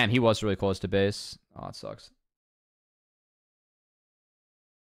 Damn, he was really close to base. Oh, it sucks.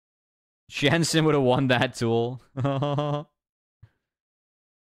 Jensen would have won that tool.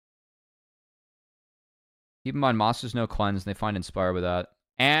 Keep in mind, Monster's no cleanse, and they find Inspire with that.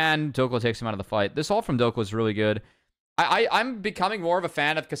 And Doklo takes him out of the fight. This ult from Doklo is really good. I'm becoming more of a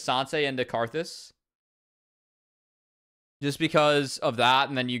fan of Cassante into Karthus. Just because of that,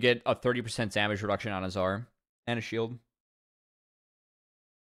 and then you get a 30% damage reduction on Azar. And a shield.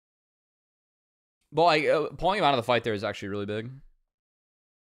 But like, pulling him out of the fight there is actually really big.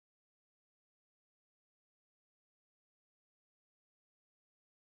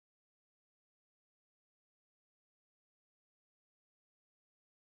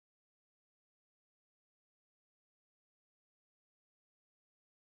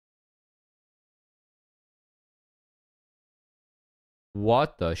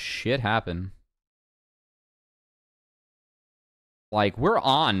 What the shit happened? Like, we're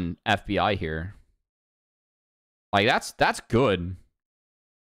on FBI here. Like, that's good.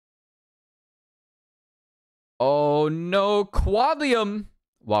 Oh, no. Quadlium.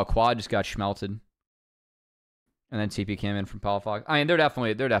 Wow, Quad just got schmelted. And then TP came in from Palafox. I mean, they're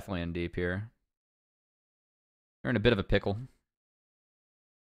definitely in deep here. They're in a bit of a pickle.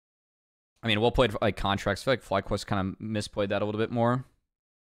 I mean, well played, like, contracts. I feel like FlyQuest kind of misplayed that a little bit more.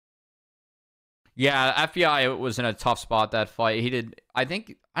 Yeah, FBI was in a tough spot that fight. He did, I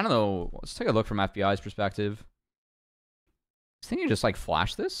think, I don't know. Let's take a look from FBI's perspective. I think you just, like,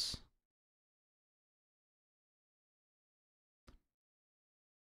 flash this.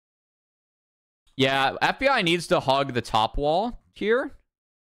 Yeah, FBI needs to hug the top wall here.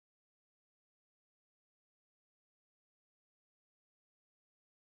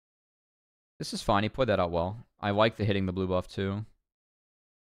 This is fine. He played that out well. I like the hitting the blue buff, too.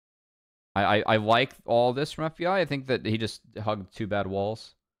 I like all this from FBI. I think that he just hugged two bad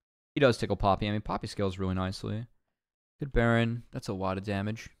walls. He does tickle Poppy. I mean, Poppy scales really nicely. Good Baron. That's a lot of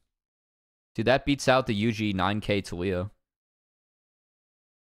damage. Dude, that beats out the UG 9k to Leo.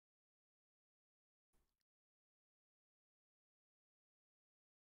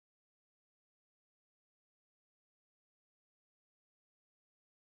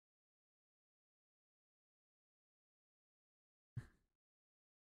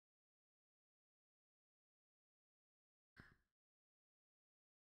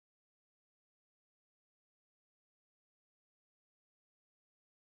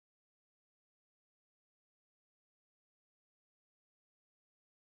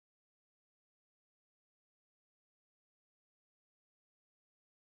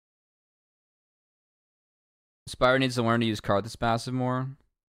 Spire needs to learn to use Karthus passive more.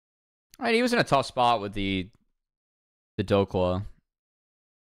 Alright, he was in a tough spot with the Dokla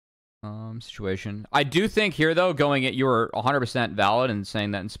situation. I do think here, though, going at, you were 100% valid in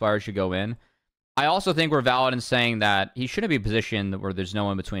saying that Inspire should go in. I also think we're valid in saying that he shouldn't be positioned where there's no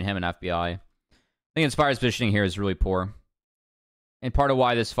one between him and FBI. I think Inspire's positioning here is really poor. And part of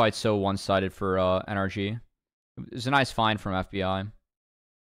why this fight's so one-sided for NRG. It's a nice find from FBI.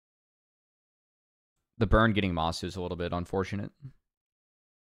 The burn getting Masu is a little bit unfortunate.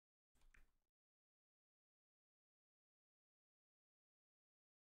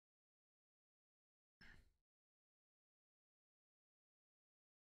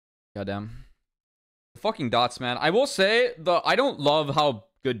 Goddamn. Fucking dots, man. I will say, I don't love how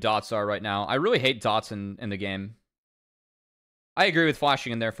good dots are right now. I really hate dots in the game. I agree with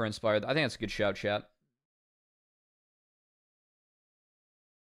flashing in there for Inspired. I think that's a good shout, chat.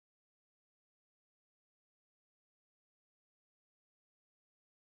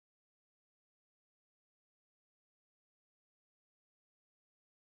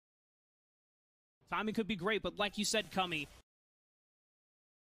 Timing could be great, but like you said, Cummy.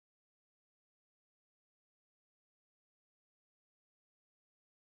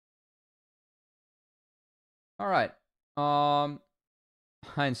 All right. I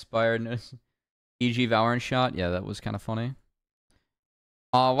Inspired. EG Valorant shot. Yeah, that was kind of funny.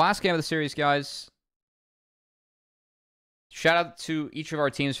 Last game of the series, guys. Shout out to each of our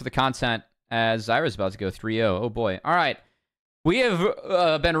teams for the content as Zyra's about to go 3-0. Oh boy. All right. We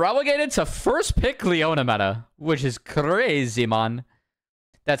have been relegated to first pick Leona meta, which is crazy, man.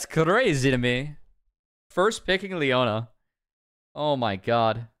 That's crazy to me. First picking Leona. Oh my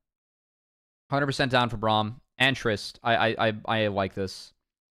god. 100% down for Braum and Trist. I like this.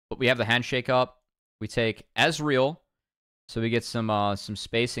 But we have the handshake up. We take Ezreal, so we get some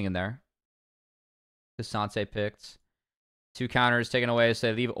spacing in there. Cassante picked. 2 counters taken away, so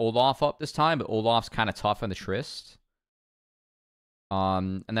they leave Olaf up this time, but Olaf's kind of tough on the Trist.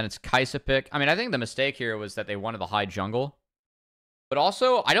 And then it's Kai'Sa pick. I mean, I think the mistake here was that they wanted the high jungle. But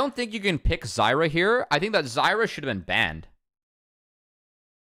also, I don't think you can pick Zyra here. I think that Zyra should have been banned.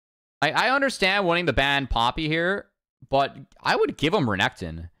 I understand wanting to ban Poppy here, but I would give him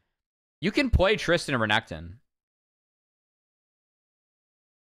Renekton. You can play Tristan and Renekton.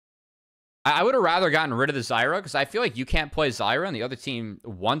 I would have rather gotten rid of the Zyra, because I feel like you can't play Zyra, and the other team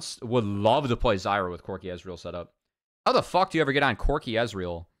would love to play Zyra with Corki Ezreal set up. How the fuck do you ever get on Corki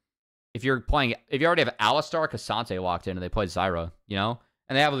Ezreal if you already have Alistar, Cassante locked in, and they play Zyra, you know?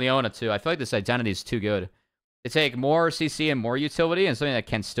 And they have Leona, too. I feel like this identity is too good. They take more CC and more utility and something that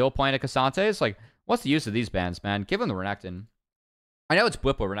can still play into Cassante. It's like, what's the use of these bans, man? Give them the Renekton. I know it's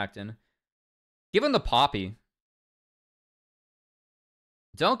Blippo Renekton. Give them the Poppy.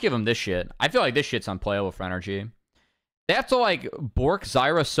 Don't give them this shit. I feel like this shit's unplayable for NRG. They have to, like, bork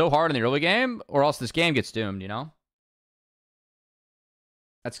Zyra so hard in the early game, or else this game gets doomed, you know?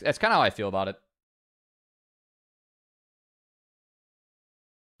 That's kind of how I feel about it.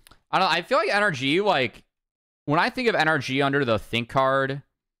 I don't know. I feel like NRG, like, when I think of NRG under the Think Card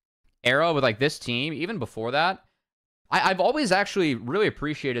era with, like, this team, even before that, I've always actually really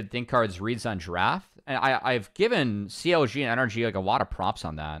appreciated Think Card's reads on draft. And I've given CLG and NRG, like, a lot of props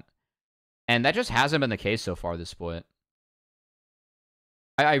on that. And that just hasn't been the case so far this split.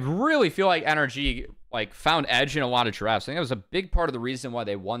 I really feel like NRG, like, found edge in a lot of drafts. I think that was a big part of the reason why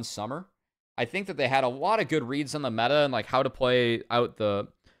they won Summer. I think that they had a lot of good reads on the meta and, like, how to play out the...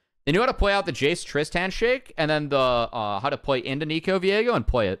 They knew how to play out the Jace Trist handshake, and then the how to play into Nico Viego and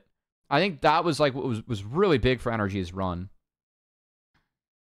play it. I think that was, like, what was really big for NRG's run.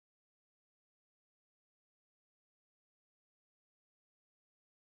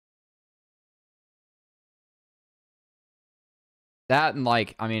 That and,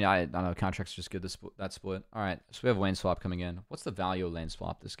 like, I mean, I don't know, contract's just good, that split. All right, so we have lane swap coming in. What's the value of lane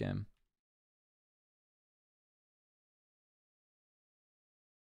swap this game?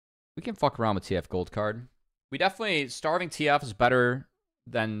 We can fuck around with TF gold card. We definitely, starving TF is better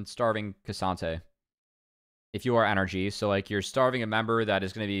than starving Cassante. If you are NRG, so, like, you're starving a member that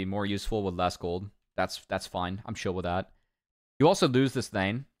is going to be more useful with less gold. That's fine. I'm chill with that. You also lose this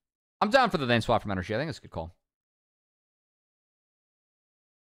lane. I'm down for the lane swap from NRG. I think it's a good call.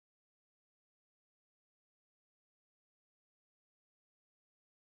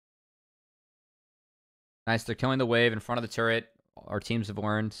 Nice. They're killing the wave in front of the turret. Our teams have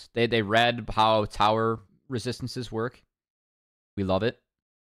learned. They read how tower resistances work. We love it.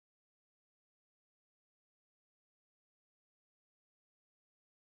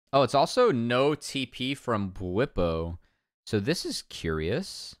 Oh, it's also no TP from Blippo. So this is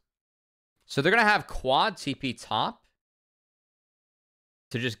curious. So they're going to have quad TP top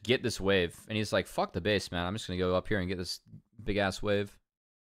to just get this wave. And he's like, fuck the base, man. I'm just going to go up here and get this big-ass wave.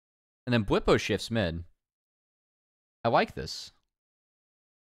 And then Blippo shifts mid. I like this.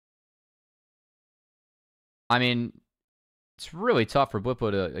 I mean, it's really tough for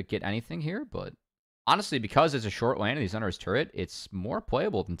Blippo to get anything here, but honestly, because it's a short lane and he's under his turret, it's more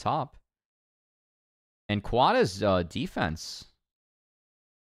playable than top. And quad is defense.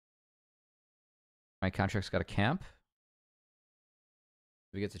 My contract's got a camp.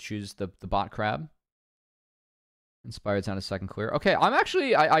 We get to choose the bot crab. Inspired's on a second clear. Okay,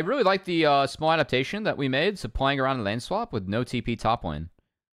 I really like the small adaptation that we made. So playing around in lane swap with no TP top lane.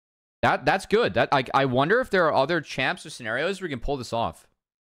 That's good. I wonder if there are other champs or scenarios where we can pull this off.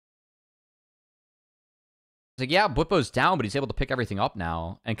 It's like, yeah, Blippo's down, but he's able to pick everything up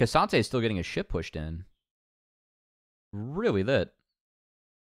now. And Cassante is still getting his ship pushed in. Really lit.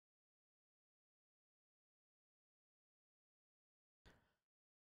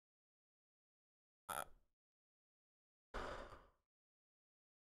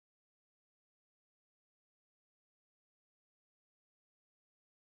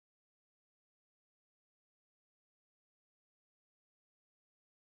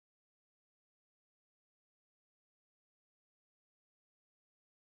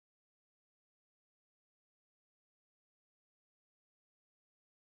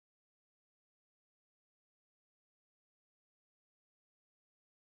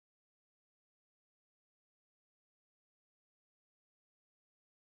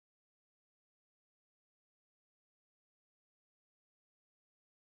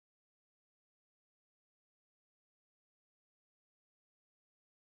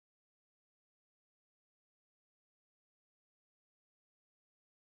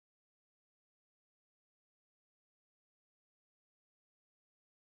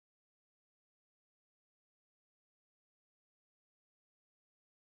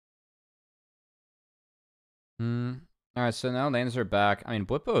 Alright, so now lanes are back. I mean,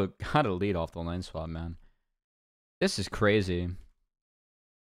 Blippo got a lead off the lane swap, man. This is crazy.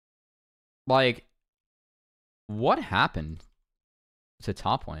 Like, what happened to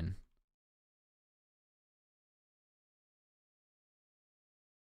top lane?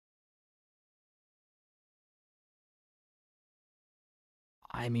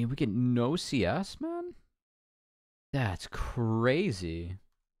 I mean, we get no CS, man? That's crazy.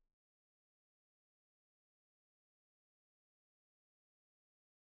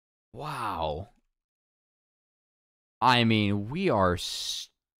 Wow. I mean, we are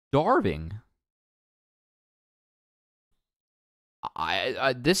starving.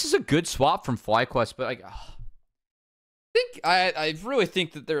 This is a good swap from FlyQuest, but I really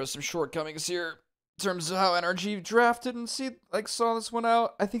think that there are some shortcomings here in terms of how NRG drafted and saw this one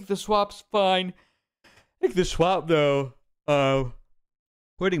out. I think the swap's fine. I think the swap though,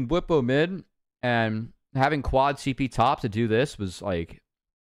 putting Blippo mid and having quad CP top to do this was like,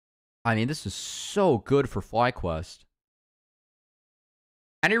 I mean, this is so good for FlyQuest.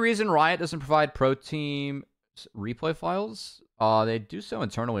 Any reason Riot doesn't provide pro team replay files? They do so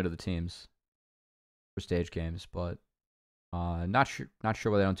internally to the teams for stage games, but not sure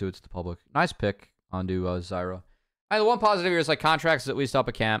why they don't do it to the public. Nice pick onto Zyra. The one positive here is like Contracts is at least up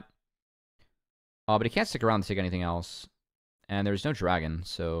a camp, but he can't stick around to take anything else, and there's no dragon,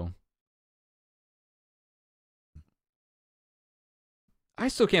 so I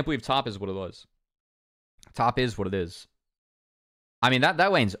still can't believe top is what it was. Top is what it is. I mean,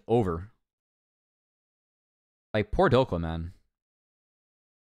 that lane's over. Like, poor Dokka, man.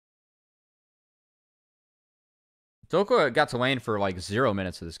 Dokka got to lane for, like, 0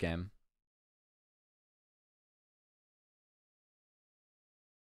 minutes of this game.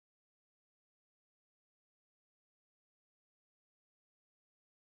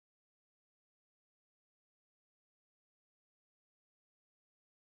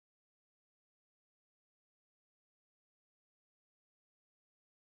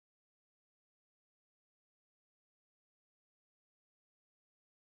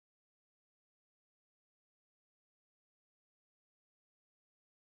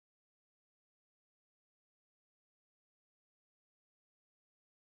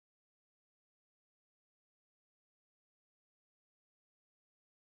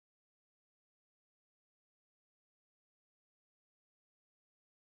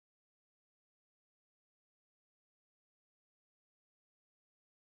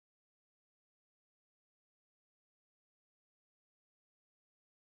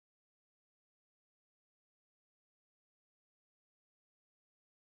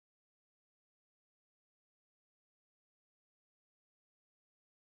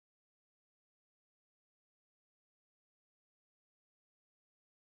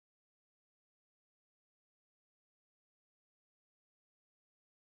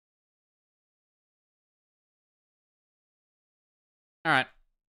 All right.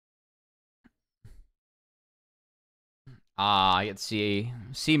 I get to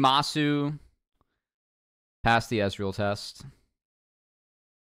see Masu pass the Ezreal test.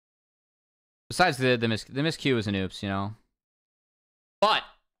 Besides the miscue is an oops, you know. But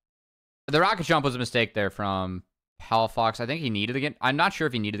the rocket jump was a mistake there from Palafox. I think he needed to get... I'm not sure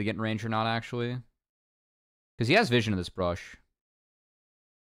if he needed to get in range or not, actually. Because he has vision of this brush.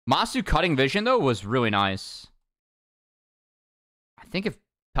 Masu cutting vision, though, was really nice. I think if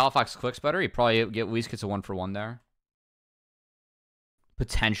Palafox clicks better, he probably at least gets a 1-for-1 there.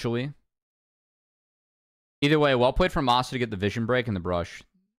 Potentially. Either way, well played from Masu to get the vision break and the brush.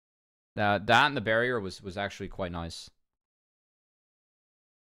 That and the barrier was actually quite nice.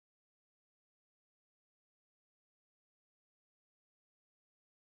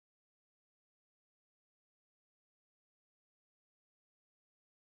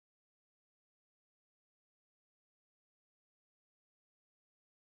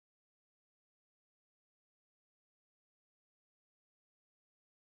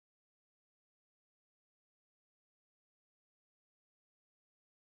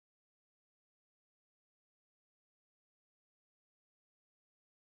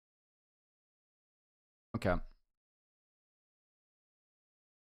 Okay.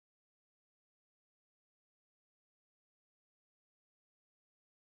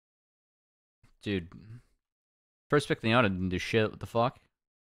 Dude. First pick the out didn't do shit. What the fuck?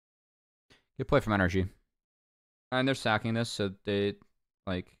 Good play from NRG. And they're sacking this, so they,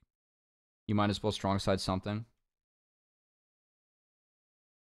 like, you might as well strong side something.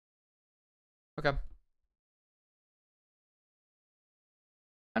 Okay.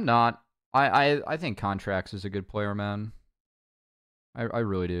 I'm not. I think Contracts is a good player, man. I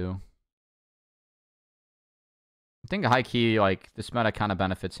really do. I think high key, like, this meta kind of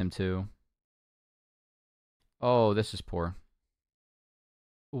benefits him too. Oh, this is poor.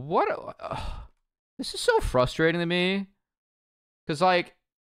 What? This is so frustrating to me. Because, like...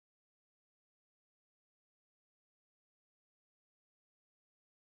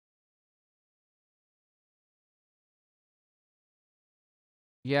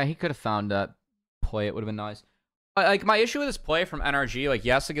 Yeah, he could have found that play. It would have been nice. Like, my issue with this play from NRG, like,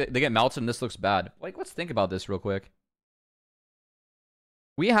 yes, they get melted and this looks bad. Like, let's think about this real quick.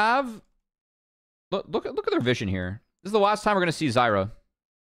 We have... Look at their vision here. This is the last time we're going to see Zyra.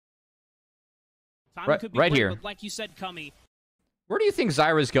 Right great, here. But like you said, Cummy. Where do you think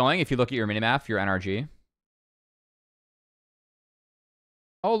Zyra is going if you look at your minimap, your NRG?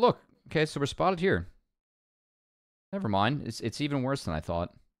 Oh, look. Okay, so we're spotted here. Never mind. It's even worse than I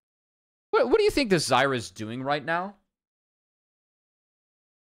thought. What do you think this Zyra is doing right now?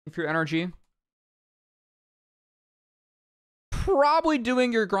 If you're NRG? Probably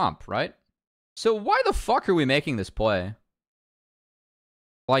doing your Gromp, right? So why the fuck are we making this play?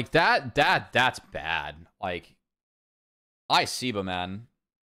 Like, that's bad. Like, I Siba, man.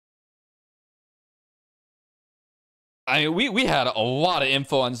 I mean, we had a lot of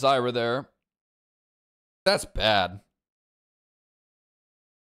info on Zyra there. That's bad.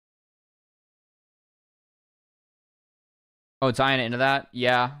 Oh, Diana into that?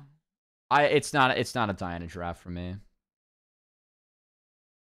 Yeah. It's not a Diana draft for me.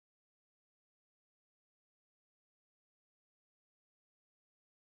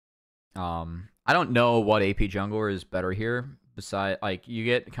 I don't know what AP jungler is better here. Besides, like, you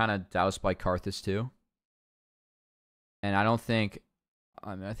get kind of doused by Karthus too. And I don't think...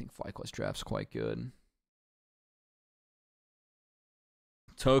 I mean, I think FlyQuest draft's quite good.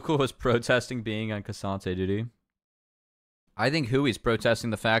 Toku was protesting being on Cassante duty. I think Hui's protesting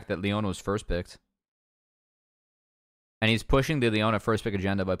the fact that Leona was first picked. And he's pushing the Leona first pick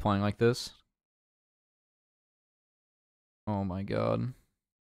agenda by playing like this. Oh my god.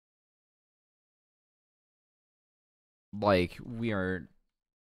 Like, we are...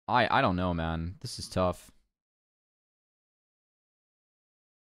 I don't know, man. This is tough.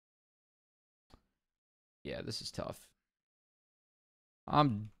 Yeah, this is tough.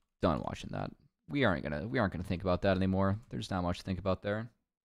 I'm done watching that. We aren't gonna think about that anymore. There's not much to think about there.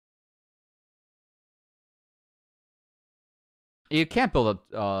 You can't build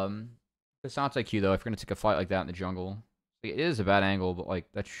a Cassante Q though if you're gonna take a fight like that in the jungle. It is a bad angle, but like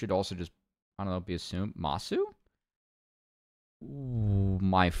that should also just, I don't know, be assumed. Masu? Ooh,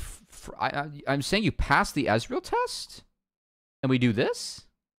 I'm saying you pass the Ezreal test, and we do this.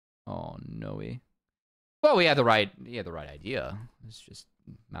 Oh no, well, he had the right idea. It's just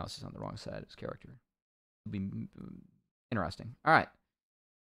Mouse is on the wrong side of his character. It'll be interesting. All right.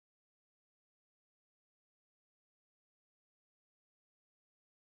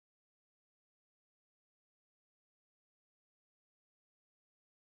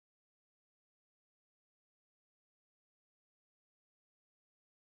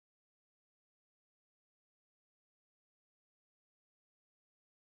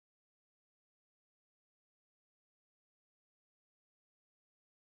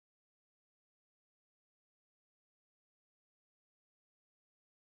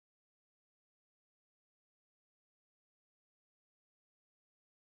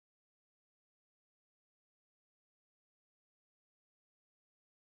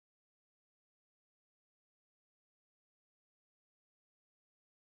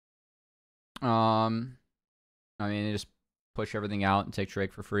 I mean, they just push everything out and take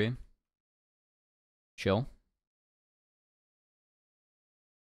Drake for free. Chill.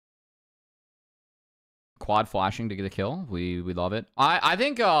 Quad flashing to get a kill. We love it. I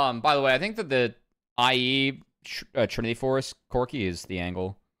think, by the way, I think that the IE Trinity Force Corki is the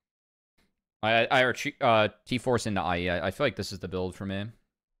angle. T-Force into IE. I feel like this is the build for me.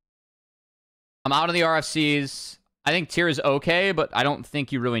 I'm out of the RFCs. I think tier is okay, but I don't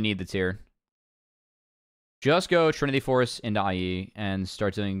think you really need the tier. Just go Trinity Force into IE and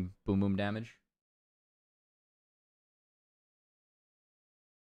start doing boom boom damage.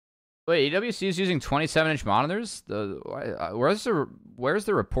 Wait, EWC is using 27-inch monitors? Where's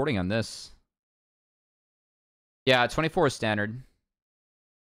the reporting on this? Yeah, 24 is standard.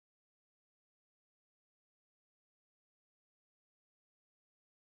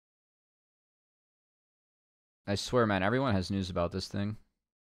 I swear, man, everyone has news about this thing.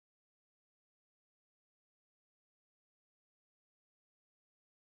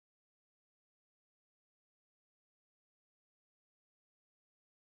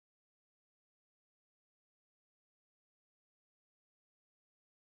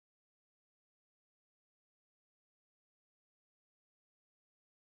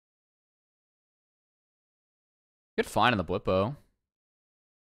 Good find on the Blippo.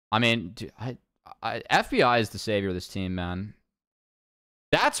 I mean, dude, FBI is the savior of this team, man.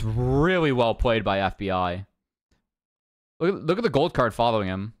 That's really well played by FBI. Look at the gold card following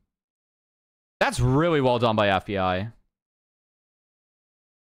him. That's really well done by FBI.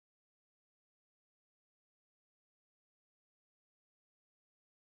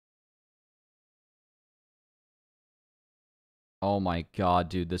 Oh my god,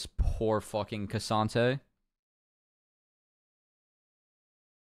 dude. This poor fucking Cassante.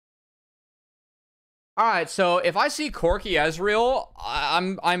 Alright, so if I see Corki Ezreal,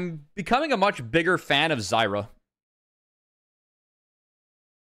 I'm becoming a much bigger fan of Zyra.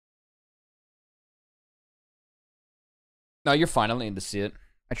 No, you're fine. I don't need to see it.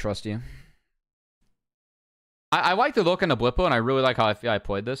 I trust you. I like the look in the Blippo, and I really like how FBI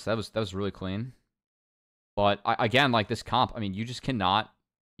played this. That was really clean. But again, like this comp, I mean, you just cannot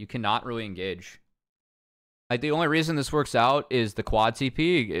really engage. Like the only reason this works out is the quad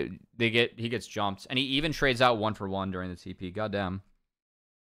TP. He gets jumped, and he even trades out 1-for-1 during the TP. Goddamn.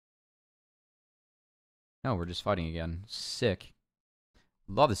 No, we're just fighting again. Sick.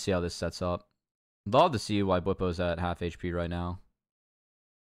 Love to see how this sets up. Love to see why Blippo's at half HP right now.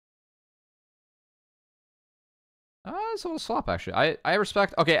 It's a little slop, actually. I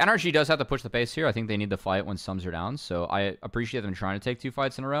respect... Okay, NRG does have to push the pace here. I think they need to fight when sums are down, so I appreciate them trying to take 2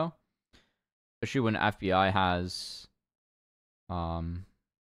 fights in a row. Especially when FBI has...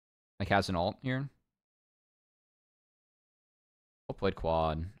 has an ult here. Well played,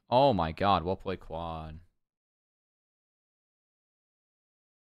 quad. Oh my god, well played, quad.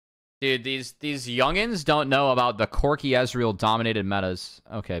 Dude, these youngins don't know about the Corki Ezreal dominated metas.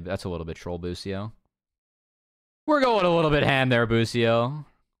 Okay, that's a little bit troll, Busio. We're going a little bit ham there, Busio.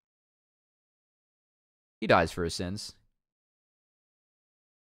 He dies for his sins.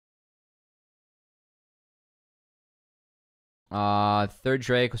 Third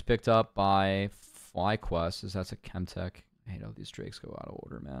Drake was picked up by FlyQuest, as that's a Chemtech. I hate how these Drakes go out of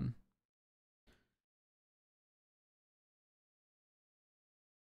order, man.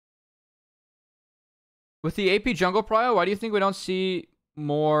 With the AP jungle prio, why do you think we don't see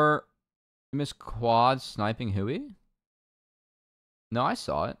more Miss Quad sniping Hui? No, I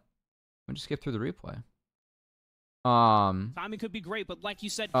saw it. Let me just skip through the replay. Timing could be great, but like you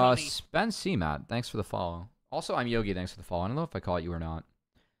said, Cubby. Spence CMAT, thanks for the follow. Also, I'm Yogi, thanks for the follow. I don't know if I call it you or not.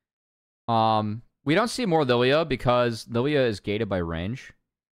 We don't see more Lilia because Lilia is gated by range.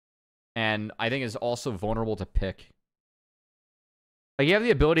 And I think is also vulnerable to pick. Like, you have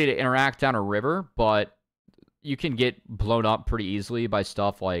the ability to interact down a river, but you can get blown up pretty easily by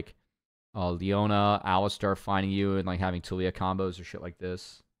stuff like Leona, Alistar finding you and like having Tulia combos or shit like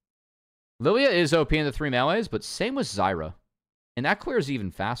this. Lilia is OP in the 3 melees, but same with Zyra. And that clears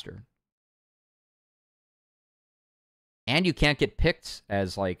even faster. And you can't get picked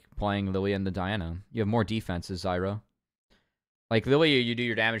as like playing Lilia and the Diana. You have more defense as Zyra. Like Lilia, you do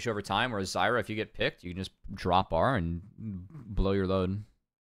your damage over time, whereas Zyra, if you get picked, you can just drop bar and blow your load.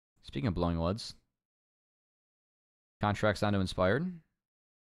 Speaking of blowing loads. Contracts down to Inspired.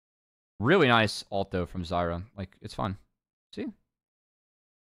 Really nice ult, though, from Zyra. Like, it's fun. See?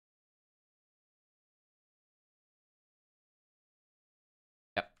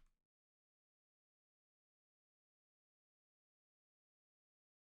 Yep.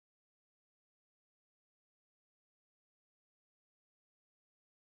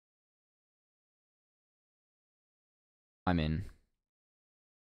 I'm in.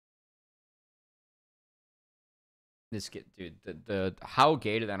 This dude, the how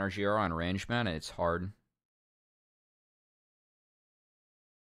gated NRG are on range, man, it's hard.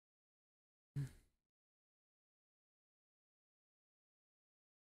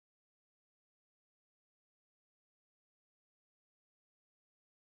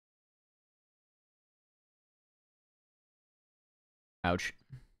 Ouch.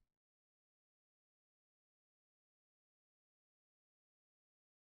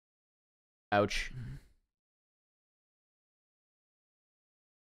 Ouch.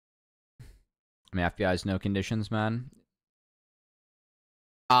 I mean, FBI's no conditions, man.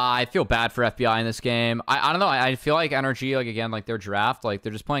 I feel bad for FBI in this game. I don't know. I feel like NRG, like, again, like, their draft, like,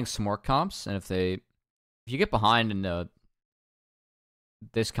 they're just playing smart comps, and if you get behind in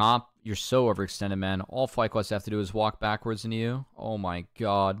this comp, you're so overextended, man. All FlyQuest have to do is walk backwards into you. Oh my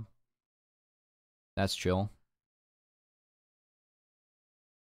god. That's chill.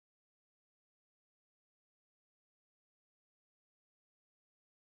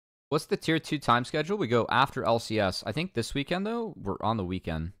 What's the tier 2 time schedule? We go after LCS. I think this weekend, though, we're on the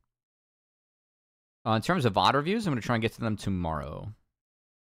weekend. In terms of VoD reviews, I'm going to try and get to them tomorrow.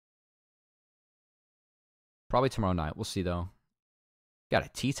 Probably tomorrow night. We'll see, though. Got a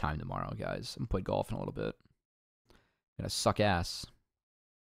tea time tomorrow, guys. I'm going to play golf in a little bit. Gonna suck ass.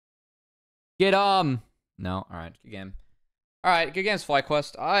 Get, No. Alright, good game. Alright, good game's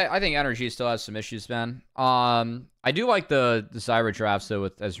FlyQuest. I think NRG still has some issues, man. I do like the Zyra drafts, though,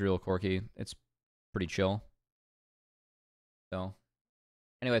 with Ezreal Corki. It's pretty chill. So,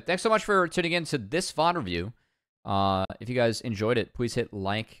 anyway, thanks so much for tuning in to this VoD review. If you guys enjoyed it, please hit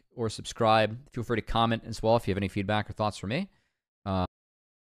like or subscribe. Feel free to comment as well if you have any feedback or thoughts for me.